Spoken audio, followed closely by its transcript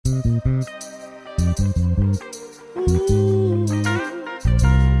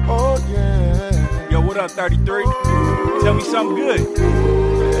Oh, yeah. Yo, what up, 33? Tell me something good.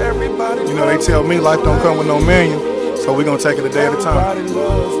 Everybody, you know, they tell me life don't come with no menu, so we gonna take it a day at a time.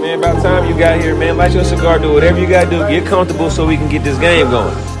 Man, about time you got here, man. Light your cigar, do whatever you gotta do. Get comfortable so we can get this game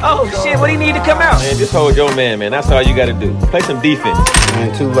going. Oh, shit, what do you need to come out? Man, just hold your man. That's all you gotta do. Play some defense.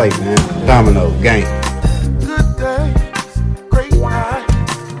 Man, too late, man. Domino, game. Good days, great nights.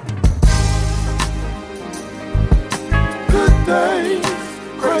 Good days,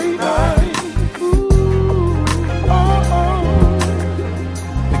 great nights. Ooh, oh, oh.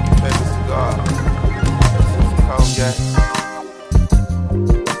 Make your favorite cigar. Some cognac.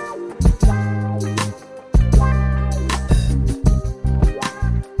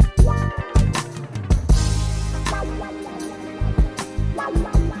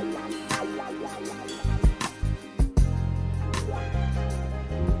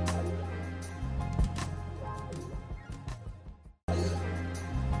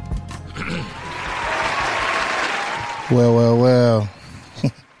 Well.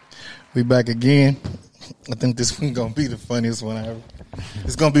 We back again. I think this one gonna be the funniest one I ever.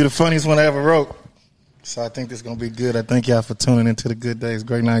 It's gonna be the funniest one I ever wrote. So I think this gonna be good. I thank y'all for tuning into the Good Days,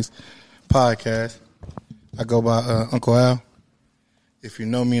 Great Nights podcast. I go by Uncle Al. If you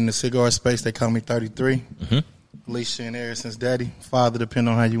know me in the cigar space, they call me 33. Alicia and Harrison's daddy, father,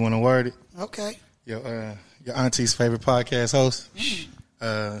 depending on how you want to word it. Okay. Your auntie's favorite podcast host.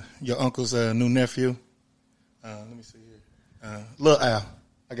 Your uncle's new nephew. Let me see here. Lil Al.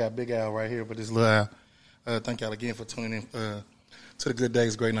 I got Big Al right here, but it's Lil Al. Thank y'all again for tuning in to the Good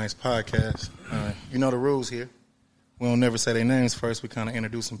Days, Great Nights podcast. You know the rules here. We don't never say their names first. We kind of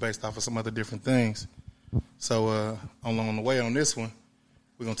introduce them based off of some other different things. So along the way on this one,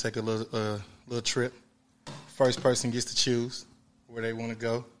 we're going to take a little trip. First person gets to choose where they want to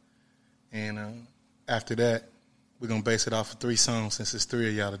go. And after that, we're going to base it off of 3 songs since it's 3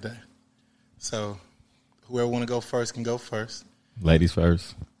 of y'all today. So whoever want to go first can go first. Ladies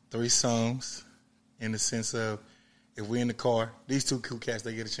first. 3 songs in the sense of if we're in the car, these 2 cool cats,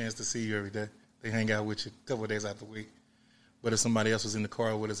 they get a chance to see you every day. They hang out with you a couple of days out the week. But if somebody else was in the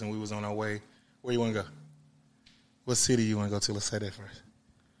car with us and we was on our way, where you want to go? What city you want to go to? Let's say that first.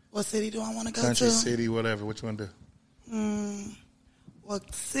 What city do I want to go Country, to? city, whatever. What you want to do?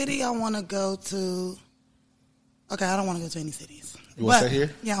 What city I want to go to? Okay, I don't want to go to any cities. You want to stay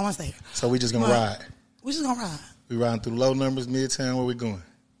here? Yeah, I want to stay here. So we just going to ride? We just going to ride. We riding through low numbers, midtown. Where we going?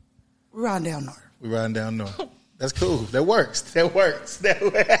 We riding down north. We riding down north. That's cool. That works. All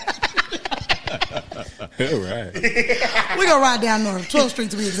right. We gonna ride down north, 12th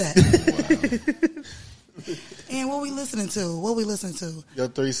Street to be exact. And what we listening to? Your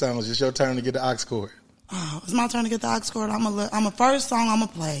 3 songs. It's your turn to get the aux cord. Oh, it's my turn to get the aux cord. I'm a first song I'm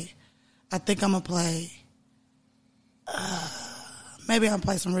gonna play. I think I'm gonna play. Maybe I'm gonna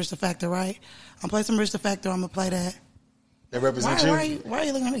play some Rich the Factor, right? I'm play some Rich the Factor. I'm gonna play that. That represents you? Why are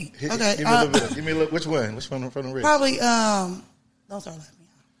you looking at me? Okay. Give me a little bit. Give me a little. Which one? Which one from the Rich? Probably. Don't start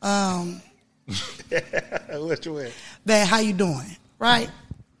laughing. Which one? That How You Doing? Right?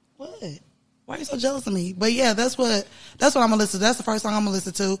 What? Why are you so jealous of me? But yeah, that's what I'm gonna listen to. That's the first song I'm gonna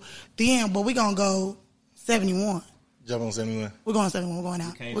listen to. Then, but we gonna go 71. Jump on 71. We're going 71. We're going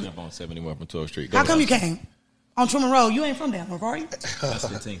out. You can't jump on 71 from 12th Street. How come you came? On Truman Road. You ain't from down north, are you? That's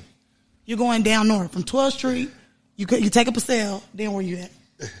 15. You're going down north from 12th Street. You take a Purcell. Then where you at?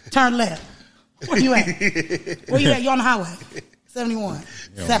 Turn left. Where you at? Where you at? You on the highway. 71.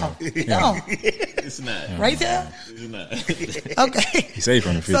 South. No. It's not. Right there? It's not. Okay. He's safe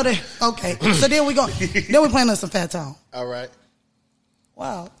on the field. So then we go. Then we playing on some Fat Tone. All right.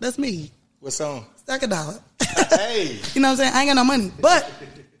 Wow, that's me. What song? Stack a dollar. Hey. You know what I'm saying? I ain't got no money. But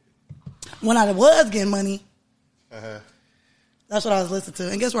when I was getting money, that's what I was listening to.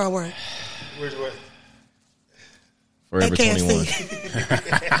 And guess where I work? Where's what? Forever at KFC.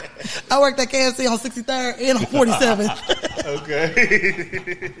 21. I worked at KFC on 63rd and on 47th.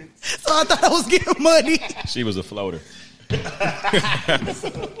 Okay. So I thought I was getting money. She was a floater. Yeah,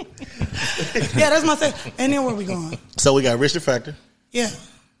 that's my say. And then where we going? So we got Rich the Factor. Yeah.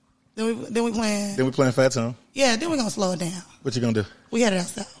 Then we playing. Then we playing Fat Tone. Yeah, then we gonna slow it down. What you gonna do? We headed out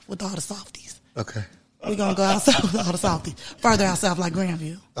south with all the softies. Okay. We gonna go out south with all the softies. Further out south like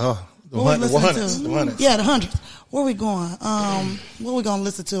Grandview. Oh, the What we listening hundreds. to? The hundreds. Yeah, the hundreds. Where we going? What we gonna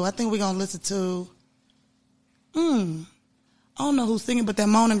listen to? I think we gonna listen to. I don't know who's singing, but that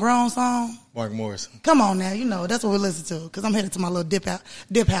Moan and Groan song. Mark Morrison. Come on now, you know that's what we listen to. Cause I'm headed to my little dip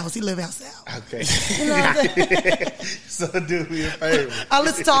house. He live out south. Okay. You know what I'm saying? So do me a favor. I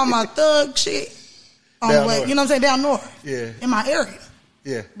listen to all my thug shit on Down the way. north. You know what I'm saying? Down north. Yeah. In my area.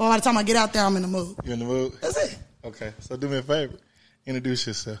 Yeah. But by the time I get out there, I'm in the mood. You in the mood? That's it. Okay, so do me a favor. Introduce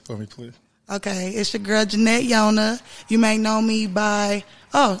yourself for me, please. Okay, it's your girl, Jeanette Yona. You may know me by,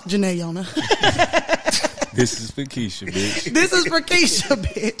 Jeanette Yona. This is for Keisha, bitch. This is for Keisha,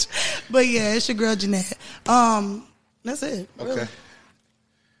 bitch. But yeah, it's your girl, Jeanette. That's it. Really. Okay.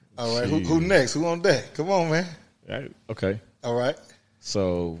 All right, who next? Who on deck? Come on, man. Right. Okay. All right.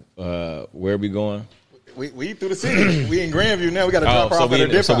 So where are we going? We through the city. We in Grandview now. We got to drop her off at her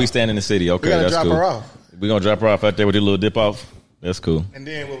dip So off. we stand in the city. Okay, We gotta that's drop cool. her off. We're going to drop her off out there with a little dip off. That's cool. And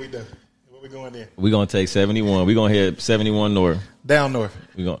then what we do? Where we going there? We're going to take 71. We're going to hit 71 north. Down north.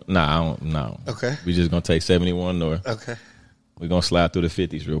 We going no. Okay. We just going to take 71 north. Okay. We're going to slide through the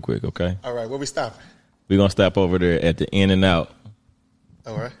 50s real quick, okay? All right, where we stopping? We're going to stop over there at the In-N-Out.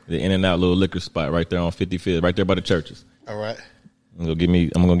 All right. The In-N-Out little liquor spot right there on 55th, right there by the churches. All right. I'm gonna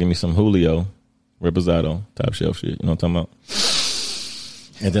give me some Julio, Reposado, top shelf shit. You know what I'm talking about?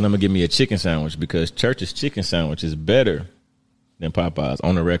 And then I'm gonna give me a chicken sandwich because Church's chicken sandwich is better than Popeyes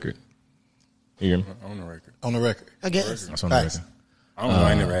on the record. You hear me? On the record. On the record. I guess. That's on the Facts. record. I don't know.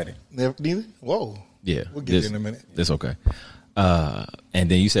 I never had it. Neither? Whoa. Yeah, We'll get it in a minute. That's okay. And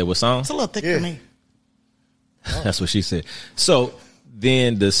then you said what song? It's a little thick Yeah. for me. That's what she said. So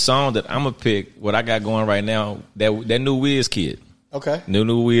then the song that I'm gonna pick, what I got going right now, that new Wiz Kid. Okay.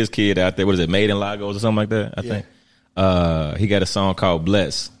 New Wiz Kid out there. What is it? Made in Lagos or something like that, I think. He got a song called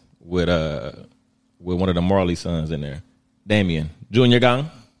Bless with one of the Marley sons in there. Damien. Junior Gang?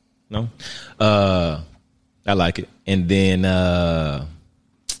 No? I like it. And then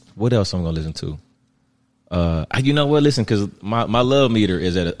what else I'm gonna listen to? You know what? Listen, because my love meter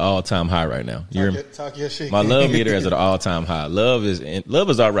is at an all-time high right now. You hear me? Talk your shit. My love meter is at an all-time high. Love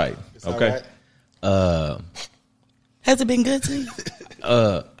is all right. It's all Okay. right. Has it been good to you?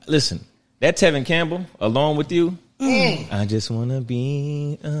 Listen, that Tevin Campbell, Alone with You. I just wanna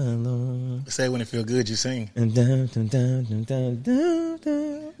be alone. Say when it feel good, you sing.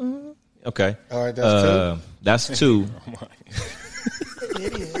 Okay. All right, that's two. That's two.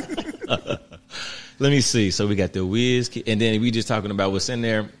 Let me see. So we got the Wiz Kid, and then we just talking about what's in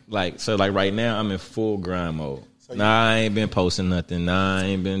there. Like right now, I'm in full grind mode. I ain't been posting nothing. I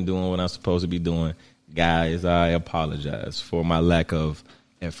ain't been doing what I'm supposed to be doing. Guys, I apologize for my lack of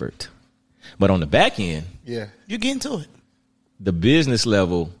effort. But on the back end, Yeah. You get into it. the business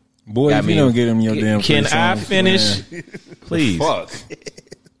level. Boy, if you don't get him your damn Can free I songs, finish? man. Please. Fuck.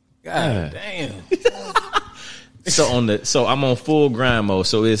 God damn. So I'm on full grind mode.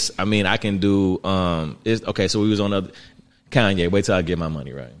 So I can do it's okay. So we was on Kanye. Wait till I get my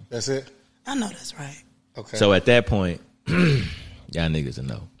money right. That's it? I know that's right. Okay. So at that point, y'all niggas will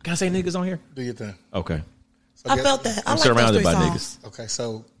know. Can I say niggas on here? do your thing. Okay. So I felt that. I I'm like surrounded those by three niggas. songs. Okay,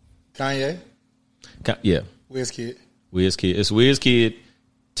 so Kanye, Yeah. Wiz Kid, Wiz Kid. It's Wiz Kid,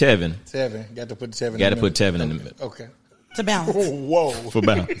 Tevin. Tevin. Got to put Tevin Got to in the put middle. Tevin in the middle. Okay. To balance. Whoa. For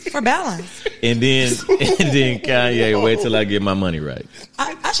balance. For balance. and then Kanye, wait till I get my money right.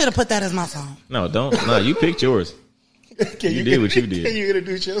 I should have put that as my song. No, don't. No, you picked yours. You did what you did. Can you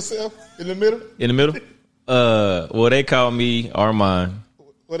introduce yourself in the middle? In the middle? Well, they call me Armand.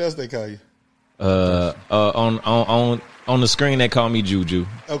 What else they call you? On the screen they call me Juju.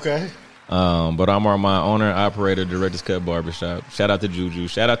 Okay. But I'm Armand, owner, operator, Director's Cut Barbershop. Shout out to Juju.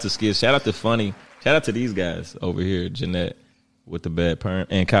 Shout out to Skiz. Shout out to Funny. Shout out to these guys over here, Jeanette with the bad perm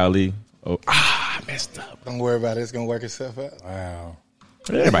and Kylie. Oh, I messed up. Don't worry about it. It's gonna work itself out. Wow.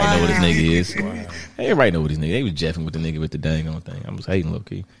 Everybody know what this nigga is. Wow. Everybody know what this nigga. They was jeffing with the nigga with the dang on thing. I was hating low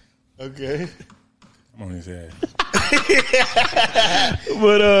key. Okay. I'm on his ass.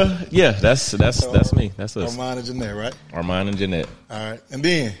 But yeah, that's me. That's us. Armand and Jeanette, right? Armand and Jeanette. All right. And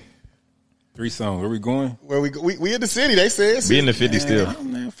then 3 songs. Where we going? where we go? We in the city. They said. Be in the 50 still.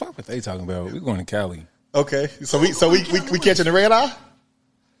 Man, fuck what they talking about. We going to Cali. Okay. So we catching the red eye.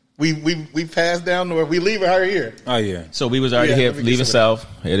 We passed down north. We leaving her here. Oh yeah. So we was already Yeah, here let me get leaving some south,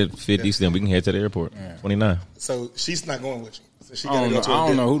 headed 50s, then we can head to the airport. 29. So she's not going with you. So she I gotta don't, go know, to a I don't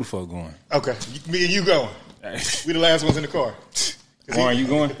dip. know who the fuck going. Okay. Me and you going. We the last ones in the car. Warren, you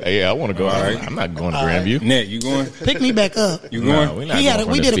going? Hey, I want to go. All right. I'm not going to Grandview. Net, you going? Pick me back up. You going? No, we're not He going had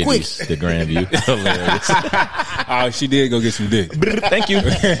from we the did it quick. 50s to Grandview. Hilarious. Oh, she did go get some dick. Thank you.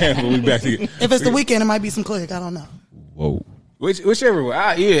 But we back to If it's the weekend, it might be some click. I don't know. Whoa. whichever way.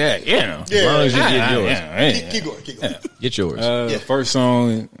 Yeah. As long as you get yours. Yeah. Keep going. Keep going. Get yours. First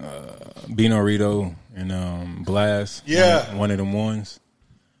song, Bino Rito and Blast. Yeah. One of them ones.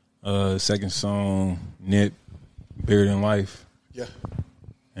 Second song, Nip, Bigger Than Life. Yeah.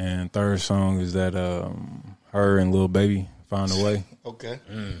 And third song is that her and Lil Baby, Found a Way. Okay.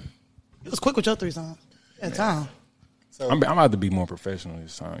 It was quick with your 3 songs at time. So I'm about to be more professional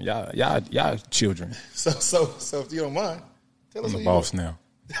this time. Y'all children. So if you don't mind, tell us I'm who the you boss are. now.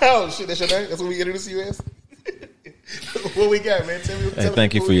 Oh shit, that's your name. That's what we introduce you as. What we got, man? Tell me. Hey,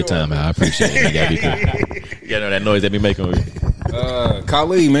 thank you for your time, man. I appreciate it. You gotta be cool. You gotta know that noise that be making with you.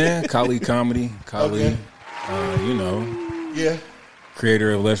 Khalid, man. Khalid Comedy. Khalid. Okay. You know, Yeah.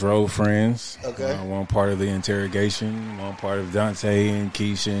 creator of Let's Roll Friends. Okay. One part of The Interrogation. One part of Dante and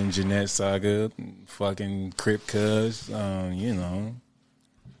Keisha and Jeanette Saga. Fucking Crip Cuz. You know.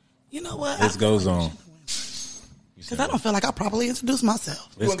 You know what? List goes on. Because I don't feel like I properly introduced myself.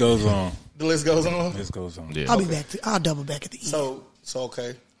 List goes on. The list goes on. List goes on. Yeah. I'll be back. I'll double back at the end. So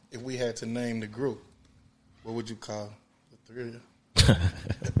okay. If we had to name the group, what would you call the three of you?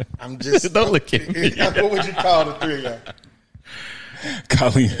 I'm just Don't look at me. What would you call the three of y'all?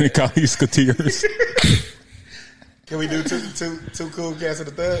 Khalid Scatiers. Can we do two cool cats at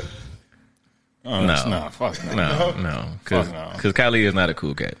the third? Oh, No. no. Fuck no. No. Fuck no. Because Kylie is not a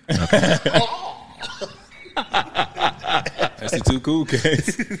cool cat. Okay. That's the two cool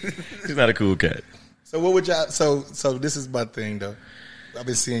cats. She's not a cool cat. So what would y'all? So this is my thing though. I've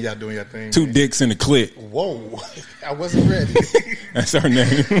been seeing y'all doing your thing. Two dicks in the clit. Whoa, I wasn't ready. That's our name.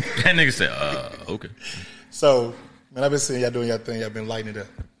 That nigga said, okay. So man, I've been seeing y'all doing your thing. Y'all been lighting it up.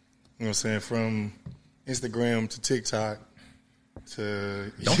 You know what I'm saying? From Instagram to TikTok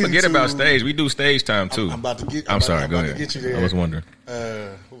to Don't forget about stage. We do stage time too. I'm about to get. I'm sorry. Go about to ahead. get you there. I was wondering.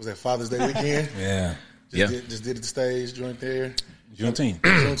 What was that? Father's Day weekend. Yeah. Just did the stage joint there.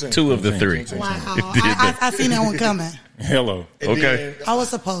 Juneteenth. Two of the three. wow. I seen that one coming. Hello. And Okay. then- I was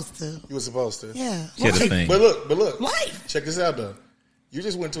supposed to. You were supposed to. Yeah. She had a Life. thing. But look. Life. Check this out though. You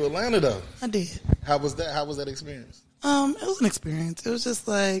just went to Atlanta though. I did. How was that? How was that experience? It was an experience. It was just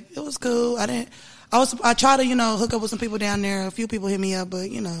like, it was cool. I tried to, hook up with some people down there. A few people hit me up, but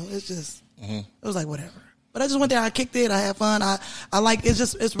it's just, it was like whatever. But I just went there. I kicked it. I had fun. I like,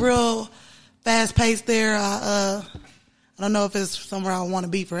 it's real fast paced there. I don't know if it's somewhere I want to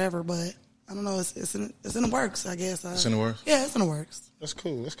be forever, but I don't know. It's in the works, I guess. It's in the works? Yeah, it's in the works. That's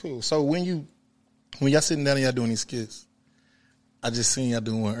cool. So when y'all sitting down and y'all doing these skits, I just seen y'all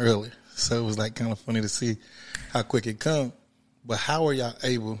doing one earlier. So it was like kind of funny to see how quick it come. But how are y'all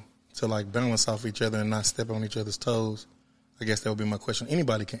able to like balance off each other and not step on each other's toes? I guess that would be my question.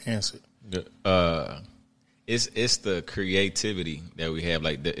 Anybody can answer it. It's the creativity that we have.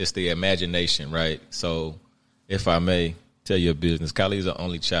 Like it's the imagination, right? So if I may tell you a business, Kylie's the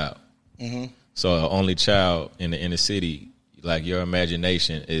only child. Mm-hmm. So an only child in the inner city, like your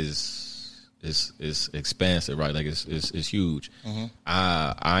imagination is expansive, right? Like it's huge. Mm-hmm.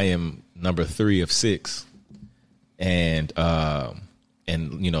 I am number 3 of 6, and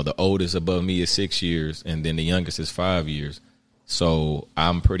the oldest above me is 6 years, and then the youngest is 5 years. So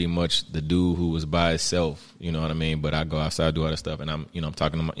I'm pretty much the dude who was by himself, you know what I mean? But I go outside, do other stuff, and I'm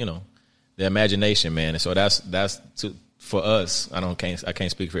talking to my, the imagination, man. And so that's for us. I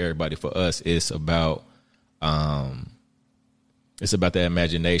can't speak for everybody. For us, it's about that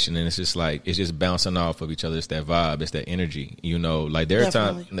imagination, and it's just bouncing off of each other. It's that vibe, it's that energy. Like there are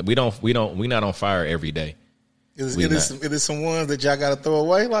times we're not on fire every day. It is some ones that y'all got to throw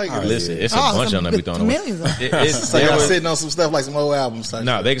away. Like, listen, it's a bunch of them that we throwing away. Millions of them. It's like y'all sitting on some stuff like some old albums.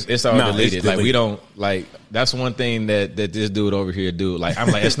 No, it's all deleted. Like we don't like. That's one thing that this dude over here do. Like I'm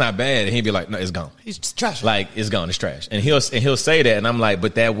like, it's not bad, and he'd be like, no, it's gone. He's just trash. Like it's gone, it's trash, and he'll say that, and I'm like,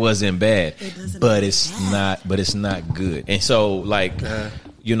 but that wasn't bad, but it's not good, and so like,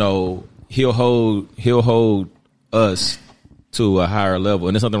 he'll hold us to a higher level,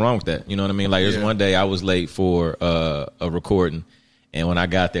 and there's nothing wrong with that. You know what I mean? Like there's one day I was late for a recording, and when I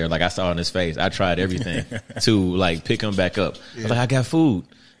got there, like I saw in his face, I tried everything to like pick him back up. I was like, I got food,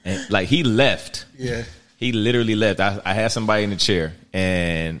 and like he left. Yeah. He literally left. I had somebody in the chair, but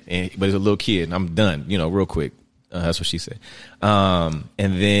it's a little kid. And I'm done, real quick. That's what she said. And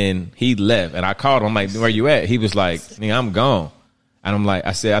then he left, and I called him. I'm like, where you at? He was like, I'm gone. And I'm like,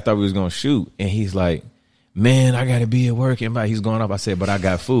 I said, I thought we was going to shoot. And he's like, man, I got to be at work. And he's going up. I said, but I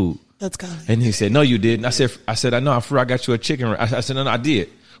got food. That's kind of. And he said, no, you didn't. I said, I know. I got you a chicken wrap. I said, no, I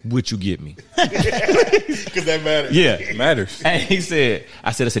did. Would you get me? Because that matters. Yeah. It matters. And he said,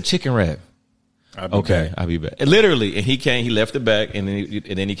 it's a chicken wrap. Okay, I'll be back. And literally, and he left the back, and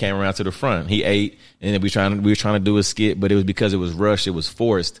then he came around to the front. He ate, and then we were trying to do a skit, but it was because it was rushed, it was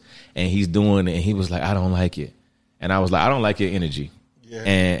forced, and he's doing it, and he was like, I don't like it. And I was like, I don't like your energy. Yeah.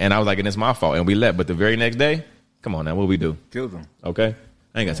 And I was like, and it's my fault. And we left. But the very next day, come on now, what we do? Killed him. Okay?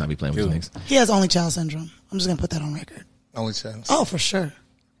 I ain't got time to be playing with these niggas. He has only child syndrome. I'm just going to put that on record. Only child. Oh, for sure.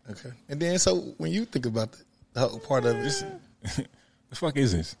 Okay. And then, so when you think about the whole part of this, The fuck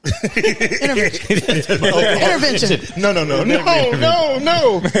is this? Intervention. No.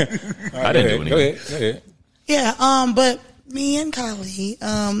 I didn't do Go anything. ahead. Yeah, but me and Kylie,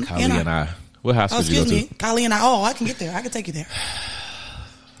 Kylie and I. What high school did you go excuse to? me, Kylie and I. Oh, I can get there. I can take you there.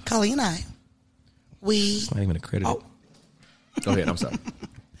 Kylie and I, It's not even accredited. Oh. Go ahead. I'm sorry.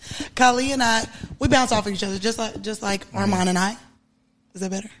 Kylie and I, we bounce off of each other, just like Armand and I. Is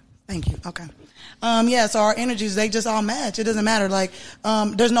that better? Thank you. Okay. Yeah. So our energies, they just all match. It doesn't matter. Like,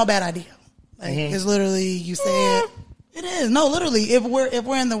 there's no bad idea. Like, it's literally you say it. It is. No, literally.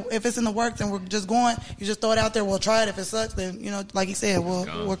 If it's in the works and we're just going, you just throw it out there. We'll try it. If it sucks, then like he said,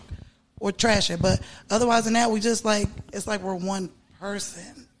 we'll trash it. But otherwise than that, we just like it's like we're one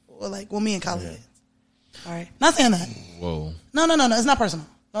person. Me and Kylie. All right. Not saying that. Whoa. No. It's not personal.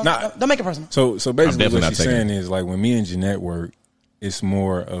 Don't make it personal. So basically, definitely what not she's taking saying is like when me and Jeanette work, it's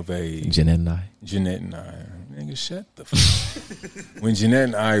more of a Jeanette and I. Nigga, shut the fuck. When Jeanette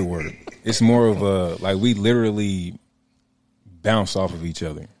and I work, it's more of a like we literally bounce off of each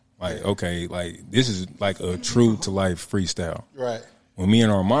other. Like, okay, like this is like a true to life freestyle. Right. When me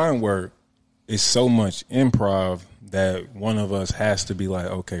and Armand work, it's so much improv that one of us has to be like,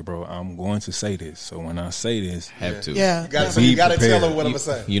 okay, bro, I'm going to say this. So when I say this, Have to. Yeah. You got to tell her what I'm going to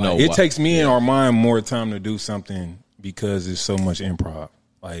say. You know it what? takes me and Armand more time to do something because there's so much improv.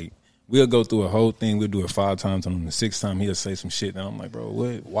 Like, we'll go through a whole thing. We'll do it 5 times. And on the 6th time, he'll say some shit. And I'm like, bro,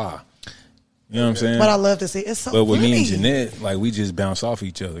 what? Why? You know what I'm saying? But I love to see it's so But with funny. me and Jeanette, like, we just bounce off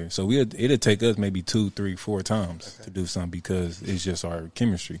each other. So it'll take us maybe 2, 3, 4 times to do something because it's just our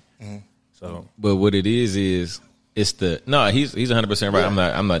chemistry. So, But what it is it's the he's 100% right.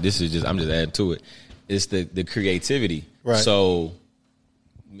 I'm not. This is just I'm just adding to it. It's the creativity. Right. So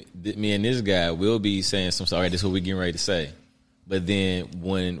me and this guy will be saying some stuff. All right, this is what we getting ready to say. But then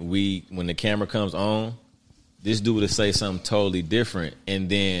when the camera comes on, this dude will say something totally different, and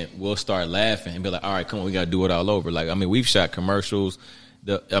then we'll start laughing and be like, all right, come on, we got to do it all over. Like, I mean, we've shot commercials.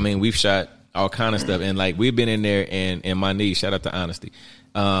 We've shot all kind of stuff, and like we've been in there, and my niece, shout out to Honesty,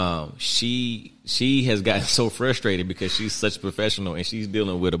 she has gotten so frustrated because she's such a professional and she's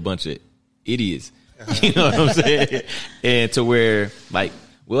dealing with a bunch of idiots. You know what I'm saying? And to where like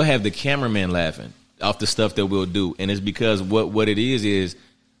we'll have the cameraman laughing off the stuff that we'll do, and it's because what it is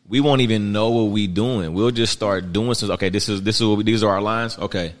we won't even know what we doing. We'll just start doing something. Okay, this is what these are our lines.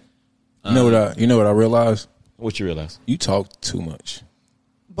 Okay, you know what I realized? What you realize? You talk too much.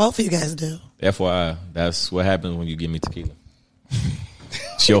 Both of you guys do. FYI, that's what happens when you give me tequila.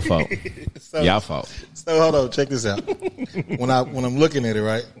 It's your fault. Y'all fault. So hold on, check this out. When I'm looking at it,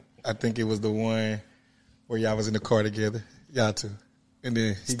 right, I think it was the one where y'all was in the car together, y'all two, and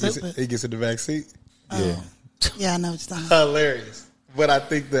then he gets in the back seat. Yeah, I know what you're talking about. Hilarious. But I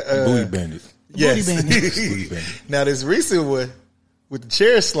think the Booty bandit. yes. Booty bandit. Booty bandit. Now this recent one with the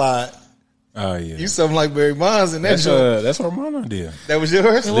chair slide, Oh yeah. you something like Barry Bonds in that joint. That's Armand idea. That was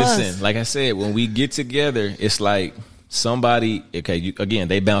yours. Listen, like I said, when we get together, it's like somebody. Okay, again,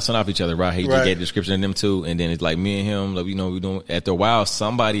 they bouncing off each other, right? He just gave the description of them two, and then it's like me and him. Like, we doing. After a while,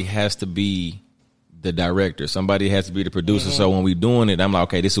 somebody has to be the director. Somebody has to be the producer. So when we doing it, I'm like,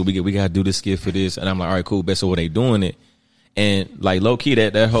 okay, this is what we get. We got to do this skit for this, and I'm like, all right, cool. Best of what they doing it, and like low key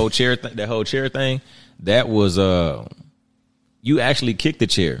that whole chair thing, that was you actually kicked the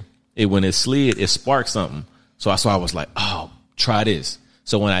chair. When it slid, it sparked something. So I was like, oh, try this.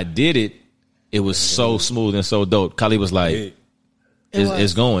 So when I did it, it was so smooth and so dope. Kali was like,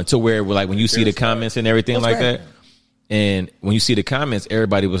 it's going to where like when you see the comments and everything like that. And when you see the comments,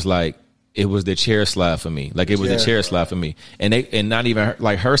 everybody was like, it was the chair slide for me. Like it was the chair slide for me. And not even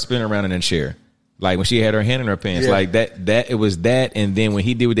like her spinning around in a chair. Like when she had her hand in her pants, like that it was that. And then when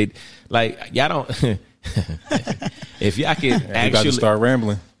he did what they like, y'all don't, if y'all could actually about to start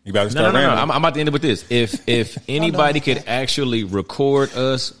rambling. You about to start rambling. I'm about to end it with this. If anybody could actually record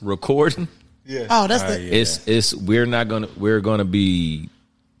us recording, oh, that's we're gonna be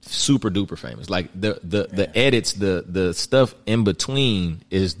super duper famous. Like the edits, the stuff in between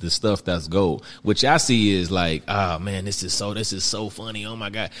is the stuff that's gold. Which I see is like, oh man, this is so funny. Oh my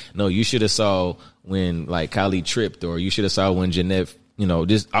god. No, you should have saw when like Kylie tripped, or you should have saw when Jeanette,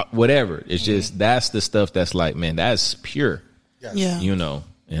 just whatever. It's just that's the stuff that's like, man, that's pure. Yeah.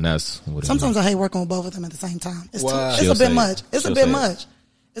 And that's what sometimes I hate working with both of them at the same time. It's She'll a bit say much. it. It's a She'll bit say much.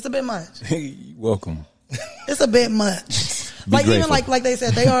 It's a bit much. Welcome. It's a bit much. Like grateful. even like they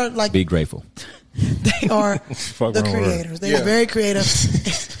said, they are like Be grateful. they are the creators. They are very creative.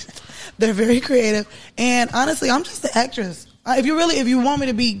 They're very creative. And honestly, I'm just the actress. If you want me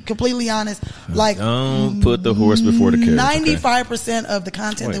to be completely honest, like don't put the horse before the carriage. 95% of the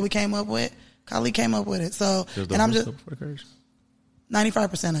content that we came up with, Kylie came up with it. So, and I'm just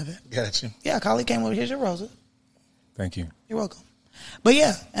 95% of it. Gotcha. Yeah, Khalid came over. Here's your roses. Thank you. You're welcome. But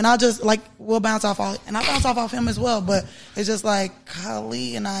yeah, and I'll just like we'll bounce off and I bounce off him as well. But it's just like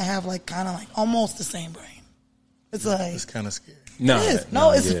Khalid and I have like kind of like almost the same brain. It's like It's kind of scary.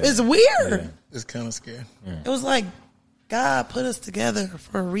 It's weird. Yeah. It's kind of scary. It was like God put us together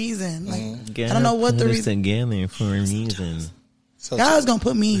for a reason. Like I don't know what the reason. Together for a reason. So God's gonna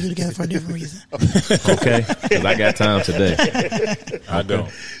put me and you together for a different reason. Okay, because I got time today. I don't.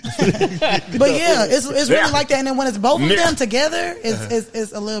 But yeah, it's really like that. And then when it's both of them together,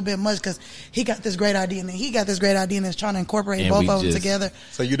 it's a little bit much because he got this great idea and then he got this great idea and it's trying to incorporate And both we of them just- together.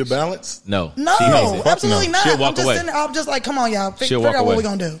 So you the balance? No, No, she hates it. absolutely not. She'll walk I'm just away. sitting there, I'm just like, come on, y'all, She'll figure walk out what away.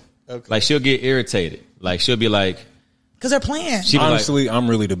 we're gonna do Like she'll get irritated. Like she'll be like, because they're playing. she be like, Honestly, I'm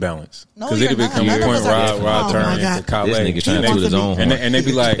really the balance. No, Because you're it'll not. become None a of point us are. Rod Oh, turn my into God. Khaled. this nigga trying to wants toot his to be- own and, horn. and they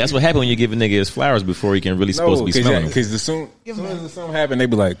be like, That's what happened when you give a nigga his flowers before he can really supposed to be smelling them. because as soon as something happen, they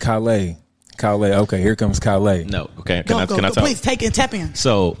be like, Khaled. Okay, here comes Khaled. No, okay. Go, Can I talk? please take it, tap in.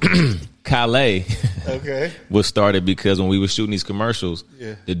 So, Khaled Okay. was started because when we were shooting these commercials,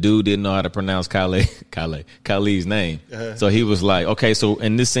 Yeah. the dude didn't know how to pronounce Khaled's name. Uh-huh. So So he was like, okay, so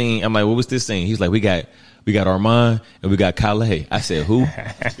in this scene, I'm like, what was this scene? He's like, we got Armand and we got Khaled. I said, who?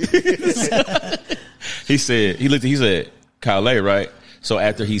 he said, Khaled, right? So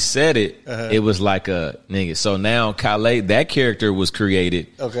after he said it, it was like a nigga. So now Khaled, that character was created.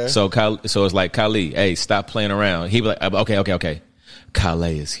 Okay. So it's like, Khaled, hey, stop playing around. He be like, okay.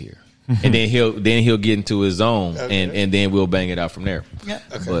 Khaled is here. And then he'll get into his zone and then we'll bang it out from there. Yeah.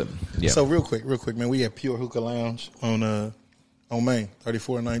 Okay. But yeah. So real quick, man, we had Pure Hookah Lounge on Main,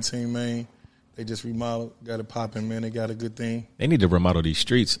 3419 Main. They just remodeled, got it popping, man. They got a good thing. They need to remodel these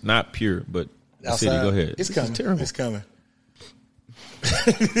streets, not Pure, but the city. Go ahead. It's coming. terrible. It's coming.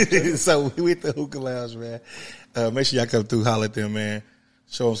 So we at the Hookah Lounge, man. Make sure y'all come through, holler at them, man.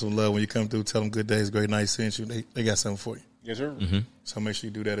 Show them some love when you come through. Tell them good days, great night sent you. They got something for you. Yes, sir. So make sure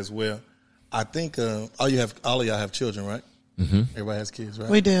you do that as well. I think all of y'all have children, right? Mm-hmm. Everybody has kids, right?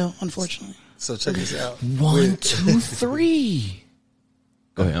 We do, unfortunately. So check this out. 1, 2, 3.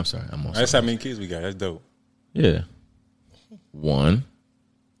 Go ahead. I'm sorry. I'm on. That's how many kids we got. That's dope. Yeah. 1,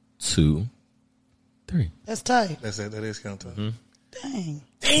 2, 3. That's tight. That is kind of tough. Mm-hmm. Dang.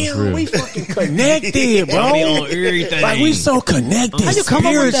 Damn, we fucking connected, bro. on everything. Like we so connected. How you come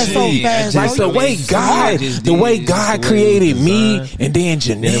up with that so spiritually. fast, Like bro? the way God created me, and then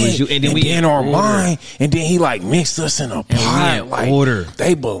Jeanette, it was you, and then we in Armand, and then he like mixed us in a pot. in Like order.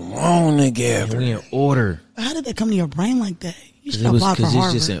 they belong together. We in order. How did that come to your brain like that? You should It was apply for because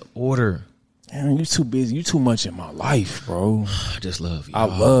Harvard. it's just in order. Man, you too busy. You too much in my life, bro. I just love you. I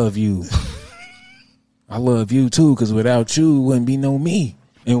love you. I love you too, because without you, it wouldn't be no me.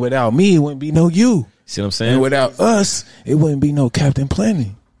 And without me, it wouldn't be no you. See what I'm saying? And without us, it wouldn't be no Captain Planet.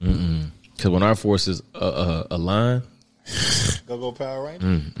 Because when our forces align, Go Power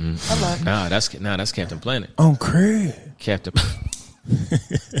Rangers. I like it. that's Captain Planet. On Craig.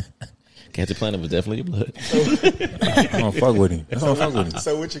 Captain Planet was definitely your blood. I don't fuck with him. I don't fuck with him.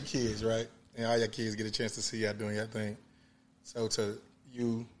 So with your kids, right? And all your kids get a chance to see y'all doing your thing. So to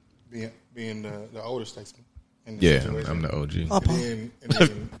you being the older statesman in the situation, I'm the OG. Papa. and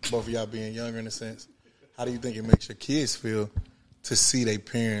then both of y'all being younger in a sense, how do you think it makes your kids feel to see their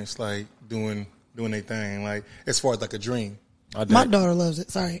parents like doing their thing, like as far as like a dream? My daughter loves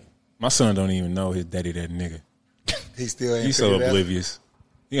it. Sorry. My son don't even know his daddy that nigga. He still ain't He's so figured it out? oblivious.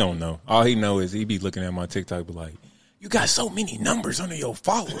 He don't know. All he know is he be looking at my TikTok, be like, "You got so many numbers under your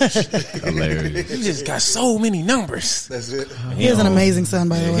followers. Hilarious. You just got so many numbers." That's it. He is an amazing son,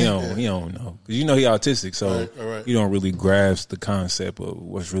 by the way. He don't know, because you know he autistic, so Right. he don't really grasp the concept of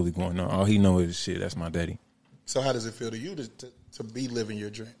what's really going on. All he know is shit. That's my daddy. So how does it feel to you to be living your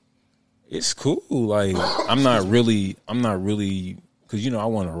dream? It's cool. Like I'm not really, because I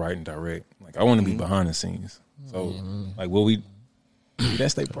want to write and direct. Like I want to be behind the scenes. So like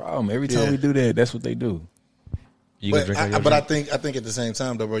that's their problem. Every time we do that, that's what they do. You gonna But drink out I, your but drink? I think at the same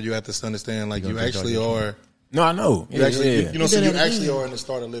time though, bro, you have to understand like you drink actually out your are. No, I know. You actually, you know, so did you it actually again. are in the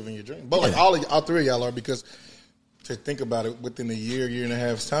start of living your dream. But like all three of y'all are, because to think about it, within a year and a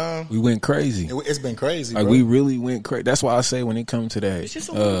half's time, We went crazy. it's been crazy. Like bro. we really went crazy. That's why I say when it comes to that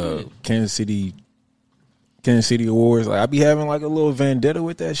Kansas City Awards, like I be having like a little vendetta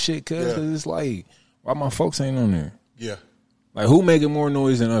with that shit, cause it's like, why my folks ain't on there? Yeah. Like who making more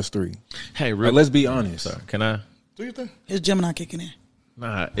noise than us three? Hey, Like, let's be honest. Sorry, can I? Do you think? His Gemini kicking in.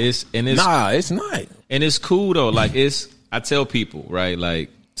 Nah, It's not. and it's cool though. Like I tell people, right?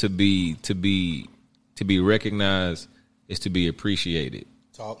 Like to be recognized is to be appreciated.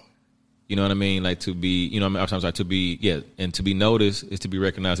 Talk. You know what I mean? Like to be, you know what I mean? I'm sorry, to be, and to be noticed is to be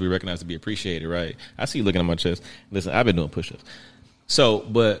recognized, to be appreciated, right? I see you looking at my chest. Listen, I've been doing push-ups. So,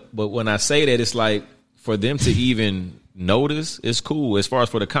 but when I say that, it's like for them to even notice, it's cool. As far as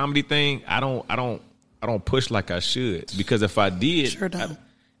for the comedy thing, I don't push like I should, because if I did, Sure don't.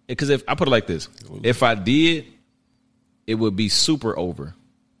 Because if I put it like this, if I did, it would be super over.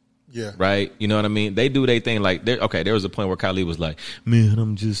 Yeah. Right? You know what I mean? They do their thing like, there was a point where Kylie was like, man,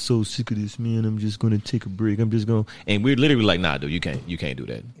 I'm just so sick of this, man. I'm just going to take a break. I'm just going to. And we're literally like, nah, dude, you can't do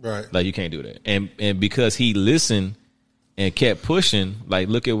that. Right. Like, you can't do that. And because he listened and kept pushing, like,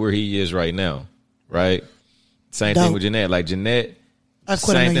 look at where he is right now. Right? Same thing with Jeanette. Like, Jeanette, I've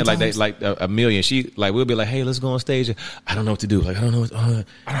quit same thing, times. like a million. She like we'll be like, hey, let's go on stage. I don't know what to do. Like I don't know. I don't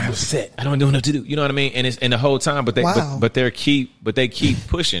have a set. I don't know what to do. You know what I mean? And it's the whole time, but they keep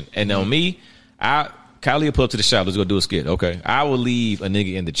pushing. And on me, Kylie will pull up to the shop. Let's go do a skit. Okay, I will leave a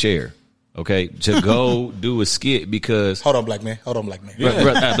nigga in the chair. Okay, to go do a skit because Hold on, black man. black man.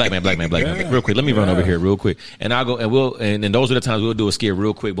 Real quick, let me run over here real quick, and I'll go and those are the times we'll do a skit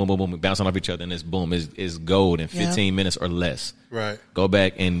real quick. Boom, boom, boom, bouncing off each other, and it's boom, is gold in 15 minutes or less. Right. Go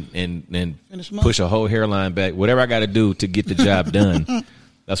back and push a whole hairline back. Whatever I got to do to get the job done,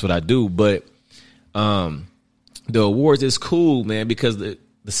 that's what I do. But the awards is cool, man, because the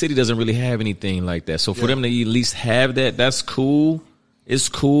city doesn't really have anything like that. So for them to at least have that, that's cool. It's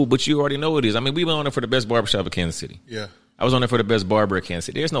cool, but you already know what it is. I mean, we went on there for the best barbershop in Kansas City. Yeah. I was on there for the best barber in Kansas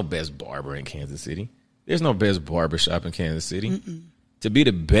City. There's no best barber in Kansas City. There's no best barbershop in Kansas City. Mm-mm. To be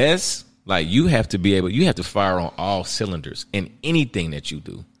the best, like you have to fire on all cylinders in anything that you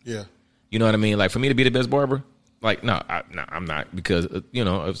do. Yeah. You know what I mean? Like for me to be the best barber, like no, I'm not, because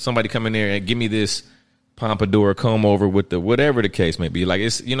if somebody come in there and give me this pompadour comb over with the whatever the case may be, like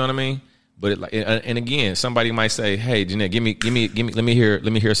it's, you know what I mean? But and again, somebody might say, "Hey, Jeanette, give me, let me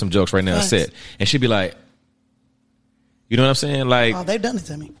hear some jokes right now." Nice. Set, and she'd be like, "You know what I'm saying?" Like, oh, they've done it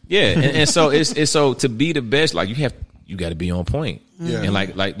to me. Yeah, and so it's so to be the best, like you got to be on point. Yeah, and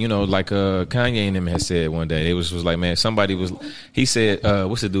like Kanye and them had said one day, it was like, man, he said,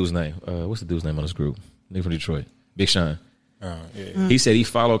 what's the dude's name? What's the dude's name on this group? Nigga from Detroit, Big Sean. Yeah. He said he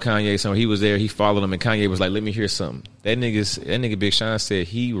followed Kanye, so he was there. He followed him, and Kanye was like, "Let me hear something." That nigga Big Sean said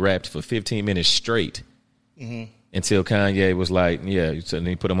he rapped for 15 minutes straight until Kanye was like, "Yeah," so then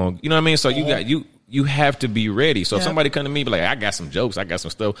he put him on. You know what I mean? So you have to be ready. So if somebody come to me, be like, "I got some jokes, I got some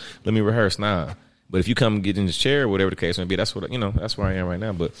stuff. Let me rehearse." Nah. But if you come and get in the chair, or whatever the case may be, that's what that's where I am right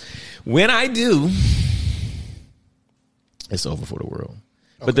now. But when I do, it's over for the world.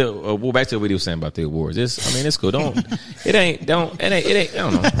 But back to what he was saying about the awards. It's cool. It ain't. I don't know. It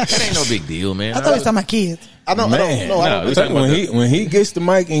ain't no big deal, man. I thought he was talking about kids. I know. When he gets the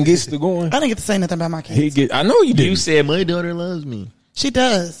mic and gets to going, I didn't get to say nothing about my kids. I know you did. You said my daughter loves me. She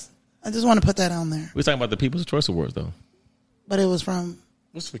does. I just want to put that on there. We're talking about the People's Choice Awards, though. But it was from.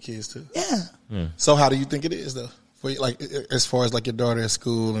 It's for kids too. Yeah. So how do you think it is though? For like as far as like your daughter at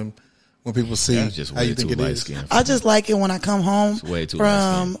school and when people see how you think it is? I just like it when I come home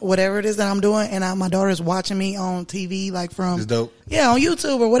from whatever it is that I'm doing, and my daughter's watching me on TV, like from it's dope. Yeah, on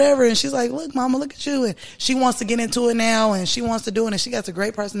YouTube or whatever, and she's like, "Look, Mama, look at you," and she wants to get into it now, and she wants to do it, and she has a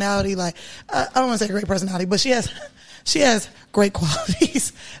great personality. Like I don't want to say great personality, but she has great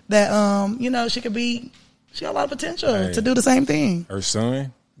qualities that she could be. She got a lot of potential to do the same thing. Her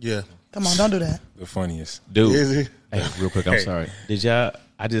son, yeah. Come on, don't do that. The funniest dude. Is he? Hey, real quick, I'm sorry. Did y'all?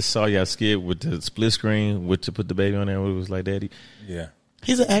 I just saw y'all skit with the split screen, with to put the baby on there. It was like, Daddy. Yeah,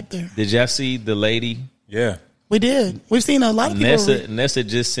 he's an actor. Did y'all see the lady? Yeah, we did. We've seen a lot of people. Nessa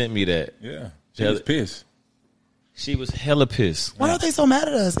just sent me that. Yeah, she was pissed. She was hella pissed. Why are they so mad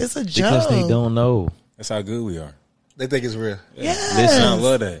at us? It's a joke. Because they don't know. That's how good we are. They think it's real. Yes. Listen, I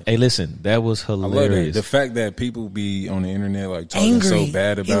love that. Hey, listen, that was hilarious. I love that. The fact that people be on the internet like talking angry. So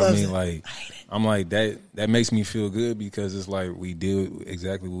bad about me, like I'm like that makes me feel good because it's like we did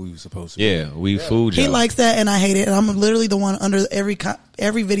exactly what we were supposed to do. Yeah, we fooled you. He likes that, and I hate it. And I'm literally the one under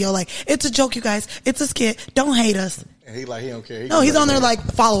every video like, it's a joke, you guys. It's a skit. Don't hate us. And he don't care. He's on there like,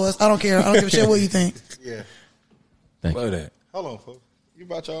 follow us. I don't care. I don't give a shit what you think. Yeah. Love that. Hold on, folks. You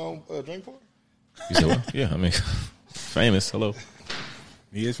brought your own drink for it? You said what? Yeah, I mean, famous. Hello.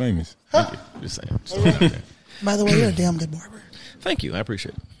 He is famous. Thank you. Just saying. By the way, you're a damn good barber. Thank you. I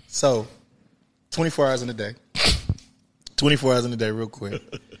appreciate it. So, 24 hours in a day. 24 hours in a day, real quick.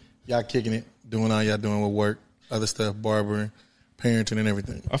 Y'all kicking it, doing all y'all doing with work, other stuff, barbering, parenting, and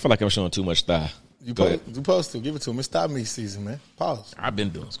everything. I feel like I'm showing too much thigh. You supposed to. Give it to him. It's stop me season, man. Pause. I've been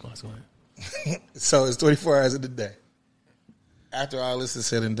doing squats. Go ahead. So, it's 24 hours in a day. After all this is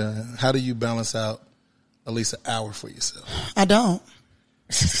said and done, how do you balance out at least an hour for yourself? I don't.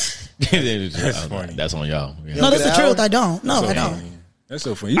 That's funny. That's on y'all. Yeah. No, that's the truth. I don't. No, I don't. That's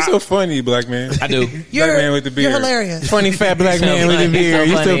so funny. You so funny, black man. I do. Black man with the beard. You're hilarious. Funny fat black man with the beard.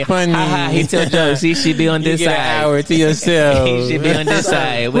 You so funny. He tell jokes. He should be on this You get side. an hour to yourself. He should be on this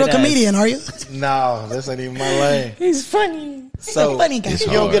side. You're with a us. comedian, are you? No, this ain't even my lane. He's funny. So funny guy. you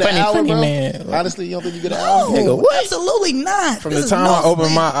don't get an hour, Funny bro? man. Honestly, you don't think you get an hour? No, absolutely not. From This the is time no I open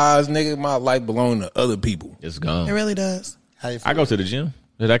sleep. my eyes, nigga, my life belong to other people. It's It gone. really does. How you feel? I go to the gym.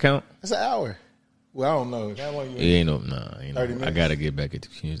 Does that count? It's an hour. Well, I don't know. How long It you? ain't no, nah. Ain't 30 no, I minutes? gotta get back at the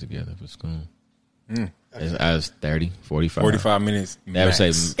kids together for school. I was 30, 45. 45 minutes. They would say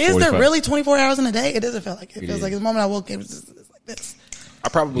max. Is there 45. really 24 hours in a day? It doesn't feel like it. It feels is. like the moment I woke up, it's like this. I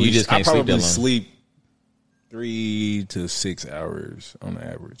probably You just can't sleep that long. sleep 3 to 6 hours on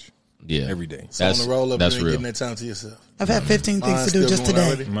average. Yeah. Every day. So on the roll up, that's you ain't real. getting that time to yourself. I've had 15 things Mine's to do still just going today.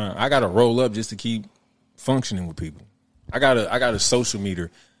 already? Man, I gotta roll up just to keep functioning with people. I got a social meter.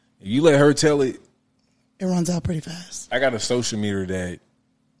 If you let her tell it, It runs out pretty fast. I got a social meter that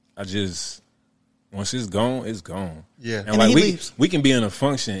I just once it's gone, it's gone. Yeah. And And like he we leaves. we can be in a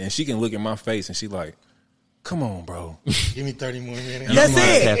function and she can look at my face and she like, come on, bro. Give me 30 more minutes. That's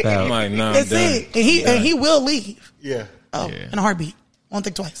Tap it. out. I'm like, nah, That's I'm done. it. And he will leave. Yeah. Oh, Yeah. in a heartbeat. Won't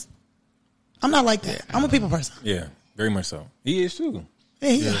think twice. I'm not like that. I'm a people person. Yeah, very much so. He is too. Yeah,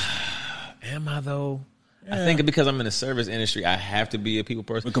 he is. Am I though? I think because I'm in the service industry, I have to be a people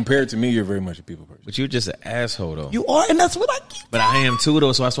person. But compared to me, you're very much a people person. But you're just an asshole though. You are, and that's what I keep. But I am too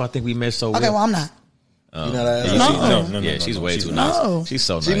though, so that's why I think we mesh so Okay, well. well, I'm not. You know that? Yeah, No. she- yeah, she's way too not. nice. She's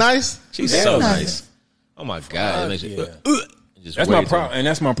so nice. She nice? She's Very so nice. nice. Oh my god, it makes you- yeah. just That's way my too- problem, and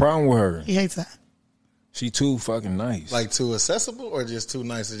that's my problem with her. He hates that. She too fucking nice. Like too accessible or just too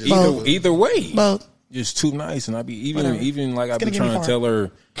nice? To just either way, Both. just too nice. And I be Whatever. even like I be gonna get me trying to far. tell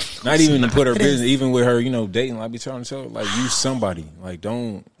her, not even to put her It business, is. even with her, dating. I be trying to tell her like, you somebody. Like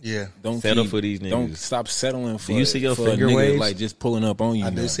don't Settle for these Don't niggas. stop settling for. you see your for a finger nigga, waves? like just pulling up on you. I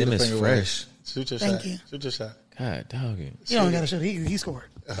do now. see Them the is finger fresh. waves. Shoot your Thank shot. you. Shoot your shot. God, dog it. You don't got to shoot. He scored.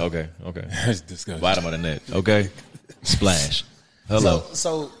 Okay. That's disgusting. Bottom of the net. Okay. Splash. Hello.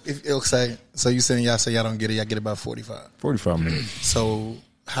 So if it'll say, so you saying y'all say y'all don't get it, y'all get about 45. 45 minutes. So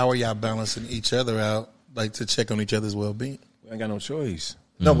how are y'all balancing each other out, like to check on each other's well being? We ain't got no choice.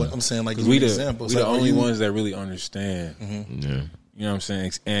 No, but I'm saying like Because we give me the examples. we the Like, only are you- ones that really understand. Yeah. You know what I'm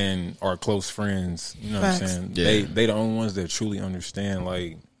saying? And our close friends. You know what I'm Facts. saying? Yeah. They the only ones that truly understand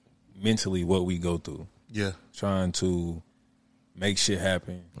like mentally what we go through. Yeah. Trying to make shit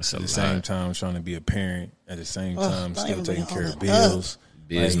happen. That's At a the same lot. time trying to be a parent. At the same Ugh, time don't still even taking bring care all of that bills.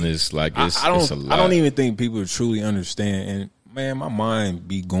 Business, like I it's a lot. I don't even think people truly understand. And man, my mind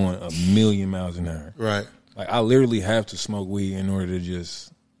be going a million miles an hour. Right. Like I literally have to smoke weed in order to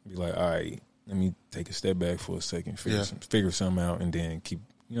just be like, all right, let me take a step back for a second, figure something out, and then keep,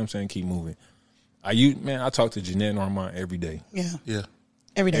 you know what I'm saying, keep moving. I talk to Jeanette and Armand every day. Yeah. Yeah.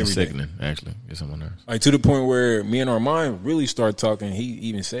 Every day. It's sickening, actually. Get someone nerves. Like to the point where me and Armand really start talking. He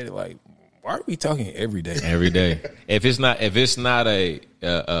even said it like, why are we talking every day? Every day. If it's not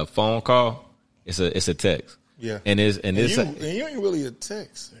a phone call, it's a text. Yeah. And it's And you ain't really a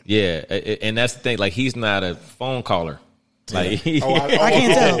text. yeah, and that's the thing. Like he's not a phone caller. Like I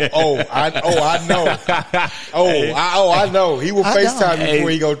can't tell. I know. I know. He will I FaceTime know. you before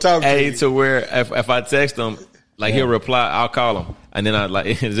he go talk to Hey, you. to where if I text him, like he'll reply, I'll call him, and then I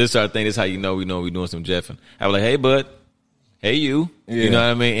like this sort of thing. This is how we know we doing some jeffing. I was like, hey bud, hey you, Yeah. you know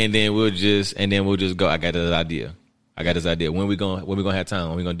what I mean, and then we'll just go. I got this idea. When we gonna have time?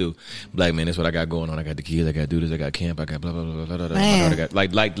 What we gonna do? Black man, that's what I got going on. I got the kids. I got to do this. I got camp. I got blah blah blah blah blah. Man. I got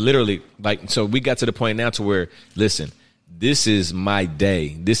like literally like so. We got to the point now to where listen. This is my